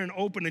transparent and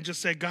open and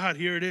just say, God,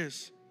 here it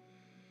is,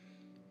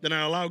 then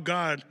I allow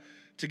God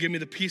to give me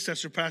the peace that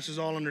surpasses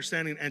all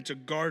understanding and to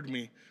guard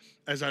me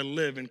as I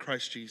live in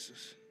Christ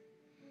Jesus.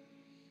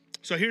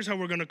 So here's how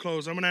we're going to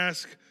close. I'm going to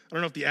ask, I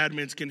don't know if the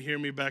admins can hear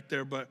me back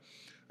there, but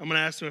I'm going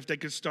to ask them if they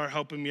could start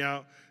helping me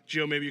out.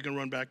 Gio, maybe you can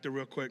run back there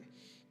real quick.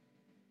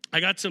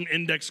 I got some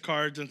index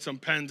cards and some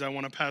pens I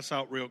want to pass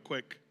out real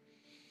quick.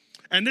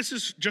 And this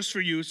is just for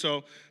you,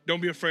 so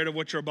don't be afraid of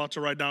what you're about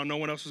to write down. No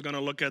one else is going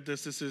to look at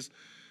this. This is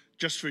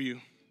just for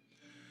you.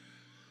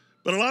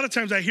 But a lot of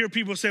times I hear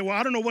people say, well,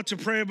 I don't know what to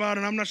pray about,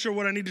 and I'm not sure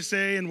what I need to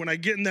say. And when I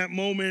get in that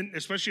moment,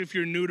 especially if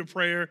you're new to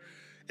prayer,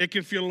 it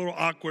can feel a little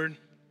awkward.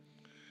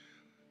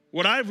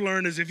 What I've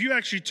learned is if you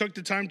actually took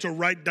the time to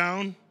write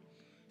down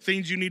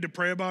things you need to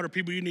pray about or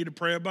people you need to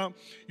pray about,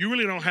 you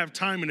really don't have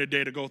time in a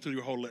day to go through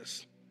your whole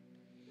list.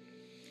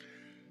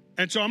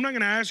 And so I'm not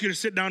going to ask you to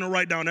sit down and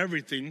write down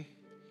everything,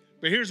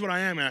 but here's what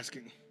I am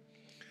asking.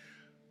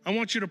 I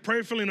want you to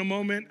prayerfully in a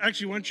moment.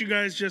 Actually, why don't you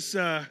guys just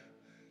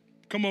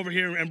come over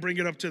here and bring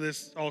it up to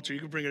this altar. You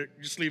can bring it,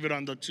 just leave it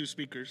on the two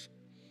speakers.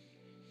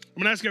 I'm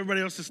going to ask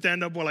everybody else to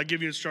stand up while I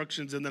give you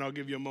instructions, and then I'll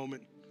give you a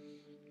moment.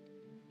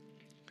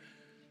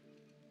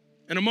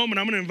 In a moment,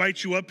 I'm going to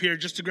invite you up here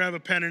just to grab a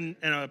pen and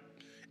an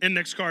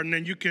index card, and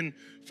then you can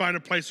find a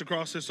place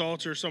across this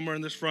altar somewhere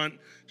in this front.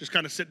 Just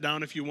kind of sit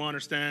down if you want or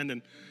stand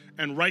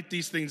and write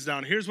these things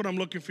down. Here's what I'm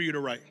looking for you to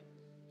write,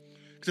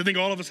 because I think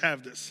all of us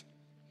have this.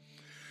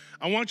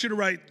 I want you to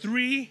write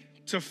 3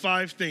 to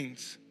 5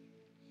 things.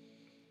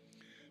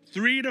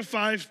 3 to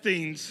 5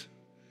 things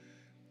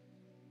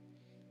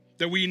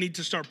that we need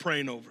to start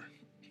praying over.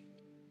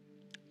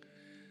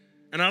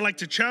 And I'd like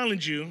to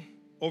challenge you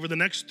over the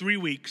next 3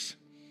 weeks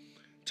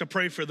to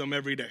pray for them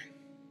every day.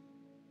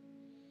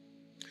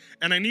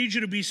 And I need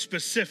you to be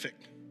specific,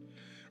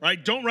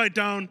 right? Don't write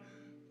down,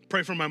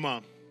 pray for my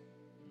mom.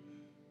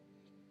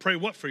 Pray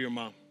what for your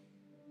mom?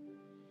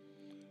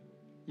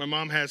 My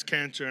mom has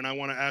cancer, and I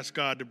want to ask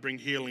God to bring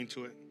healing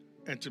to it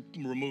and to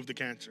remove the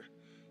cancer.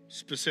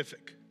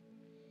 Specific.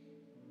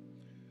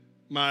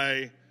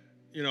 I'm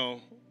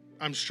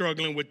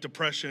struggling with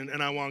depression,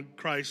 and I want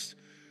Christ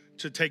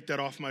to take that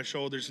off my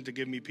shoulders and to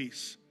give me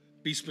peace.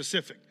 Be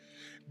specific.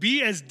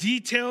 Be as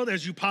detailed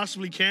as you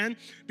possibly can,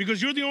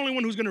 because you're the only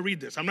one who's going to read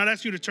this. I'm not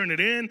asking you to turn it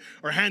in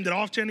or hand it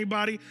off to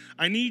anybody.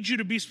 I need you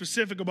to be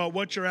specific about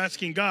what you're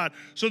asking God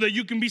so that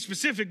you can be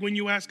specific when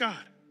you ask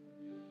God.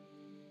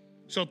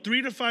 So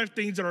 3 to 5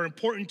 things that are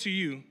important to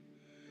you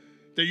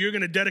that you're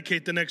going to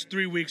dedicate the next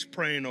 3 weeks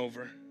praying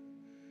over.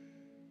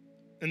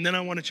 And then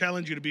I want to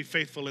challenge you to be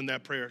faithful in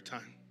that prayer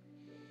time.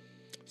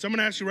 So I'm going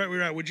to ask you right where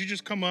you're at. Would you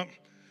just come up?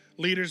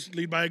 Leaders,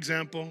 lead by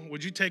example.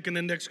 Would you take an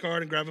index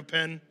card and grab a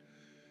pen?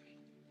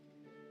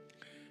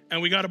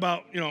 And we got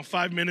about,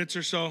 5 minutes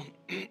or so.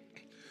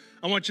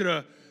 I want you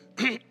to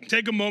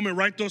take a moment,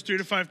 write those 3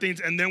 to 5 things,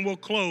 and then we'll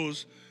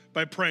close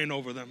by praying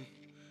over them.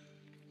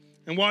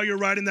 And while you're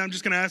writing that, I'm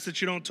just going to ask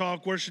that you don't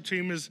talk. Worship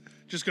team is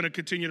just going to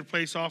continue to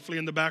play softly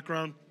in the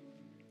background.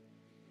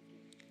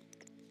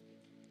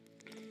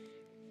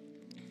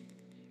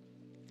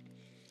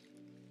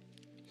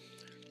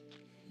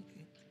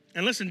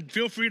 And listen,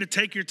 feel free to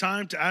take your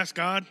time to ask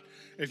God.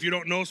 If you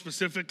don't know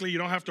specifically, you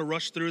don't have to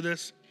rush through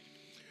this.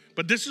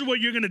 But this is what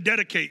you're going to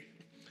dedicate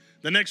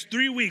the next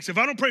 3 weeks. If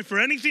I don't pray for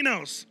anything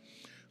else,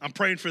 I'm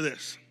praying for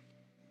this.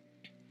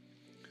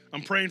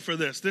 I'm praying for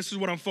this. This is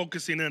what I'm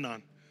focusing in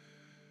on.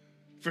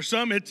 For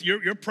some,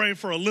 you're praying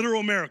for a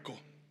literal miracle.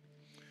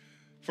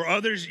 For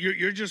others,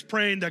 you're just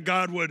praying that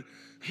God would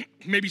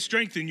maybe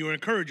strengthen you or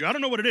encourage you. I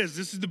don't know what it is.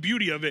 This is the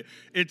beauty of it.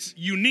 It's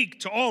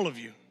unique to all of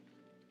you.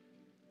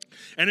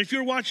 And if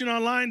you're watching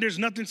online, there's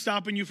nothing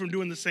stopping you from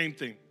doing the same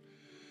thing.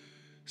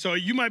 So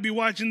you might be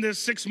watching this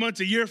 6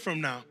 months, a year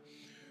from now.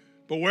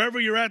 But wherever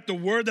you're at, the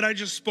word that I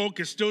just spoke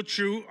is still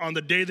true on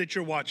the day that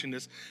you're watching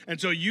this.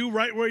 And so you,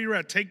 right where you're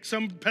at, take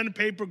some pen and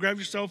paper, grab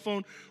your cell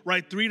phone,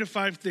 write 3 to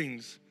 5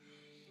 things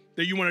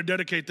that you want to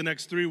dedicate the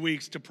next 3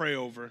 weeks to pray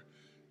over,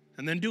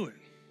 and then do it.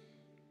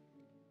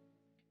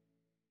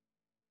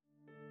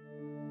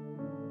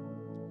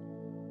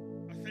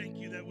 I thank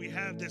you that we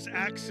have this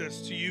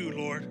access to you,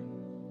 Lord.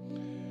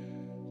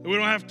 That we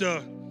don't have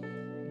to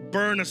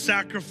burn a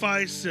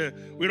sacrifice.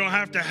 We don't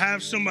have to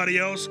have somebody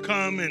else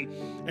come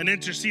and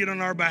intercede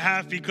on our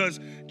behalf, because,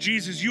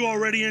 Jesus, you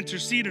already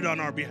interceded on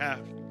our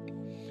behalf.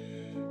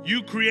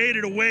 You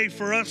created a way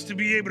for us to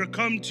be able to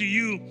come to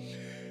you,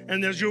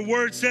 and as your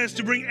word says,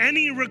 to bring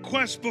any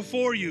request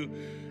before you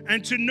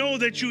and to know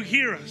that you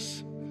hear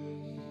us.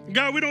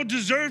 God, we don't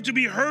deserve to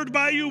be heard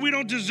by you. We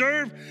don't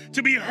deserve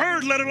to be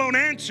heard, let alone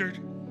answered.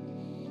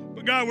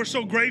 But God, we're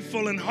so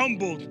grateful and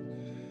humbled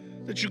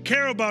that you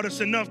care about us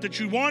enough that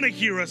you want to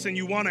hear us and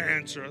you want to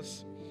answer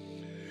us.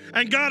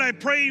 And God, I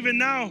pray even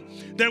now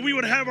that we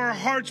would have our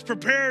hearts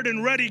prepared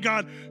and ready,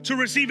 God, to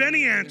receive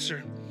any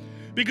answer.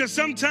 Because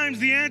sometimes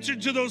the answer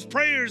to those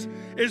prayers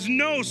is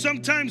no.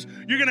 Sometimes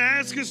you're going to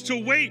ask us to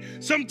wait.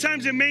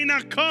 Sometimes it may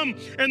not come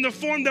in the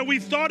form that we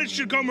thought it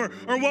should come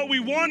or what we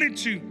wanted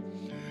to.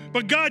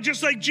 But God,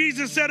 just like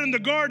Jesus said in the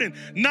garden,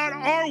 not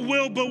our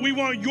will, but we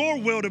want your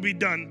will to be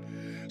done.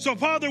 So,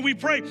 Father, we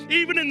pray,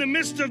 even in the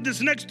midst of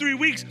this next 3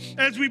 weeks,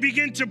 as we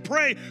begin to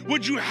pray,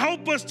 would you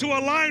help us to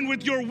align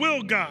with your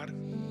will, God?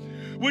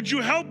 would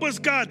you help us,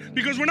 God?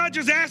 Because we're not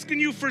just asking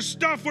you for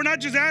stuff. We're not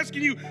just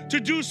asking you to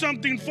do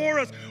something for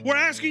us. We're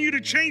asking you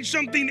to change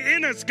something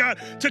in us, God,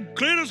 to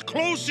get us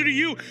closer to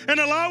you and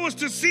allow us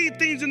to see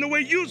things in the way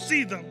you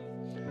see them.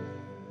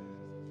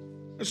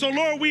 And so,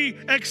 Lord, we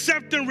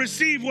accept and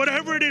receive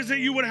whatever it is that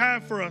you would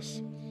have for us.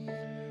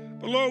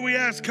 But Lord, we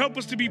ask, help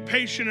us to be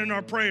patient in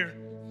our prayer,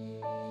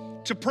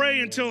 to pray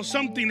until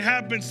something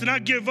happens, to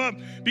not give up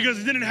because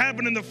it didn't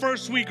happen in the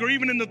first week or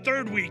even in the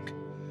third week.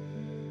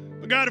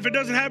 But God, if it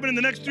doesn't happen in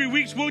the next 3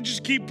 weeks, we'll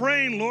just keep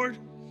praying, Lord.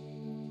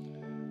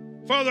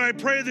 Father, I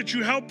pray that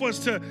you help us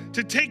to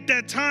take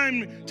that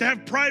time to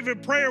have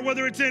private prayer,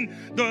 whether it's in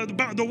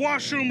the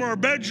washroom or our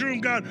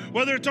bedroom, God,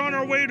 whether it's on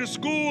our way to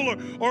school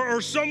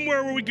or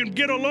somewhere where we can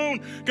get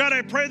alone. God,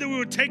 I pray that we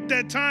would take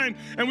that time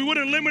and we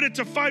wouldn't limit it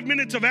to 5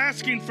 minutes of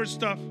asking for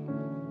stuff,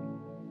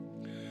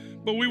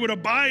 but we would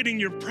abide in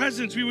your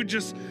presence. We would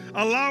just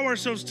allow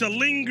ourselves to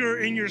linger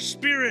in your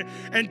spirit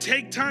and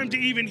take time to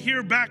even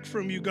hear back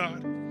from you,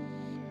 God.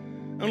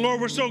 And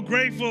Lord, we're so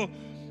grateful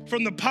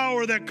from the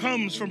power that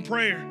comes from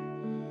prayer,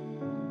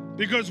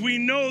 because we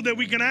know that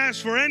we can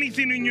ask for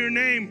anything in your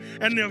name,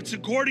 and if it's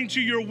according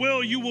to your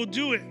will, you will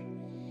do it.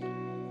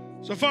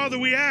 So, Father,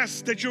 we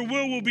ask that your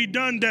will be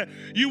done, that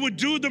you would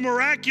do the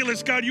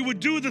miraculous, God. You would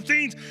do the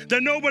things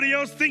that nobody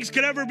else thinks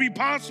could ever be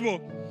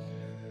possible.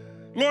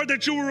 Lord,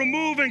 that you will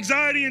remove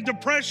anxiety and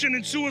depression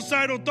and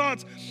suicidal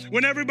thoughts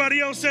when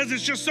everybody else says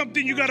it's just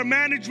something you got to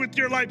manage with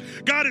your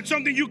life. God, it's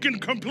something you can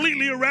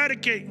completely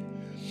eradicate.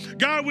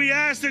 God, we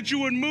ask that you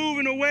would move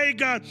in a way,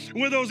 God,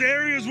 with those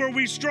areas where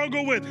we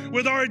struggle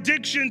with our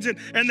addictions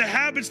and the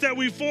habits that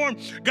we form.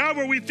 God,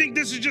 where we think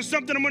this is just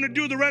something I'm going to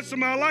do the rest of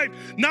my life,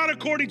 not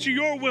according to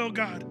your will,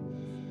 God.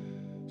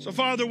 So,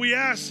 Father, we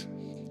ask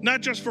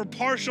not just for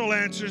partial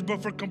answers,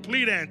 but for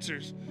complete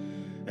answers.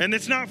 And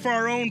it's not for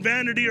our own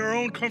vanity or our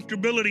own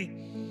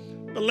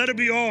comfortability, but let it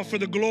be all for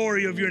the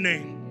glory of your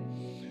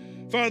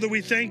name. Father,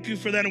 we thank you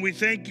for that, and we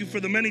thank you for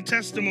the many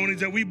testimonies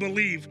that we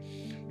believe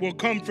will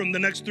come from the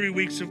next 3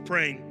 weeks of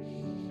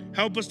praying.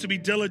 Help us to be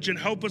diligent.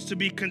 Help us to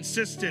be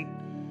consistent.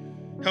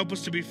 Help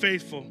us to be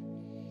faithful.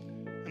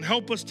 And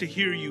help us to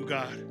hear you,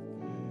 God,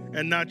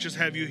 and not just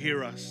have you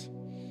hear us.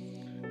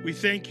 We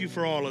thank you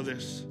for all of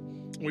this.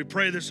 We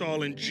pray this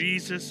all in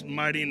Jesus'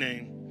 mighty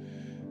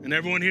name. And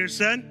everyone here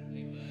said,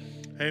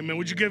 amen. Amen.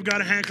 Would you give God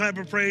a hand clap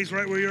of praise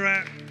right where you're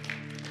at?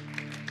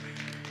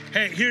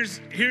 Hey,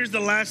 here's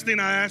the last thing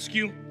I ask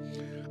you.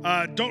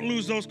 Don't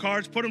lose those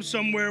cards. Put them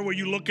somewhere where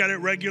you look at it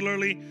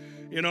regularly.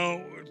 You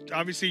know,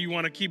 obviously you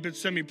want to keep it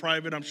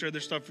semi-private. I'm sure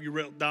there's stuff you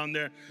wrote down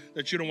there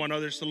that you don't want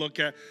others to look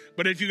at.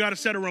 But if you got to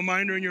set a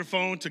reminder in your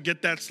phone to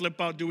get that slip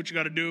out, do what you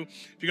got to do.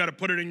 If you got to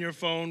put it in your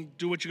phone,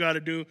 do what you got to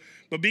do.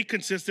 But be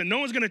consistent. No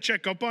one's going to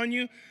check up on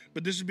you,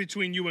 but this is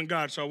between you and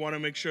God. So I want to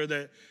make sure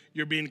that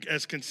you're being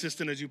as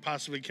consistent as you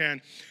possibly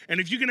can. And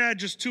if you can add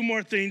just 2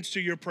 more things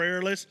to your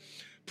prayer list,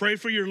 pray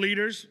for your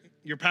leaders,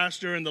 your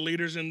pastor and the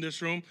leaders in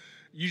this room.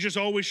 You just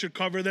always should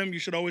cover them. You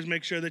should always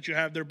make sure that you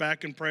have their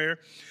back in prayer.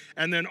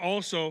 And then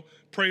also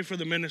pray for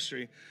the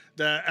ministry,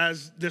 that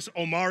as this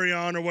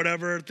Omarion or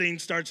whatever thing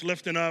starts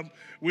lifting up,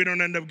 we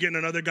don't end up getting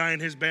another guy in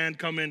his band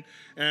coming,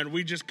 and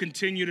we just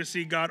continue to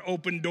see God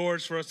open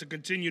doors for us to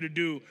continue to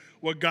do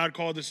what God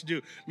called us to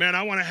do. Man,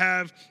 I want to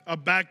have a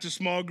back to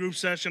small group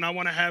session. I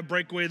want to have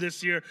Breakaway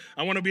this year.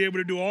 I want to be able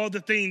to do all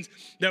the things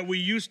that we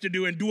used to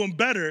do and do them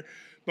better,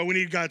 but we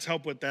need God's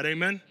help with that.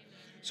 Amen?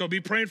 So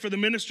be praying for the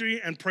ministry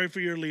and pray for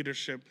your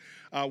leadership.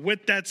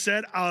 With that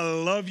said, I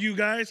love you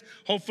guys.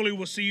 Hopefully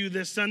we'll see you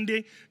this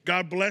Sunday.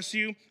 God bless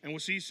you, and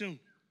we'll see you soon.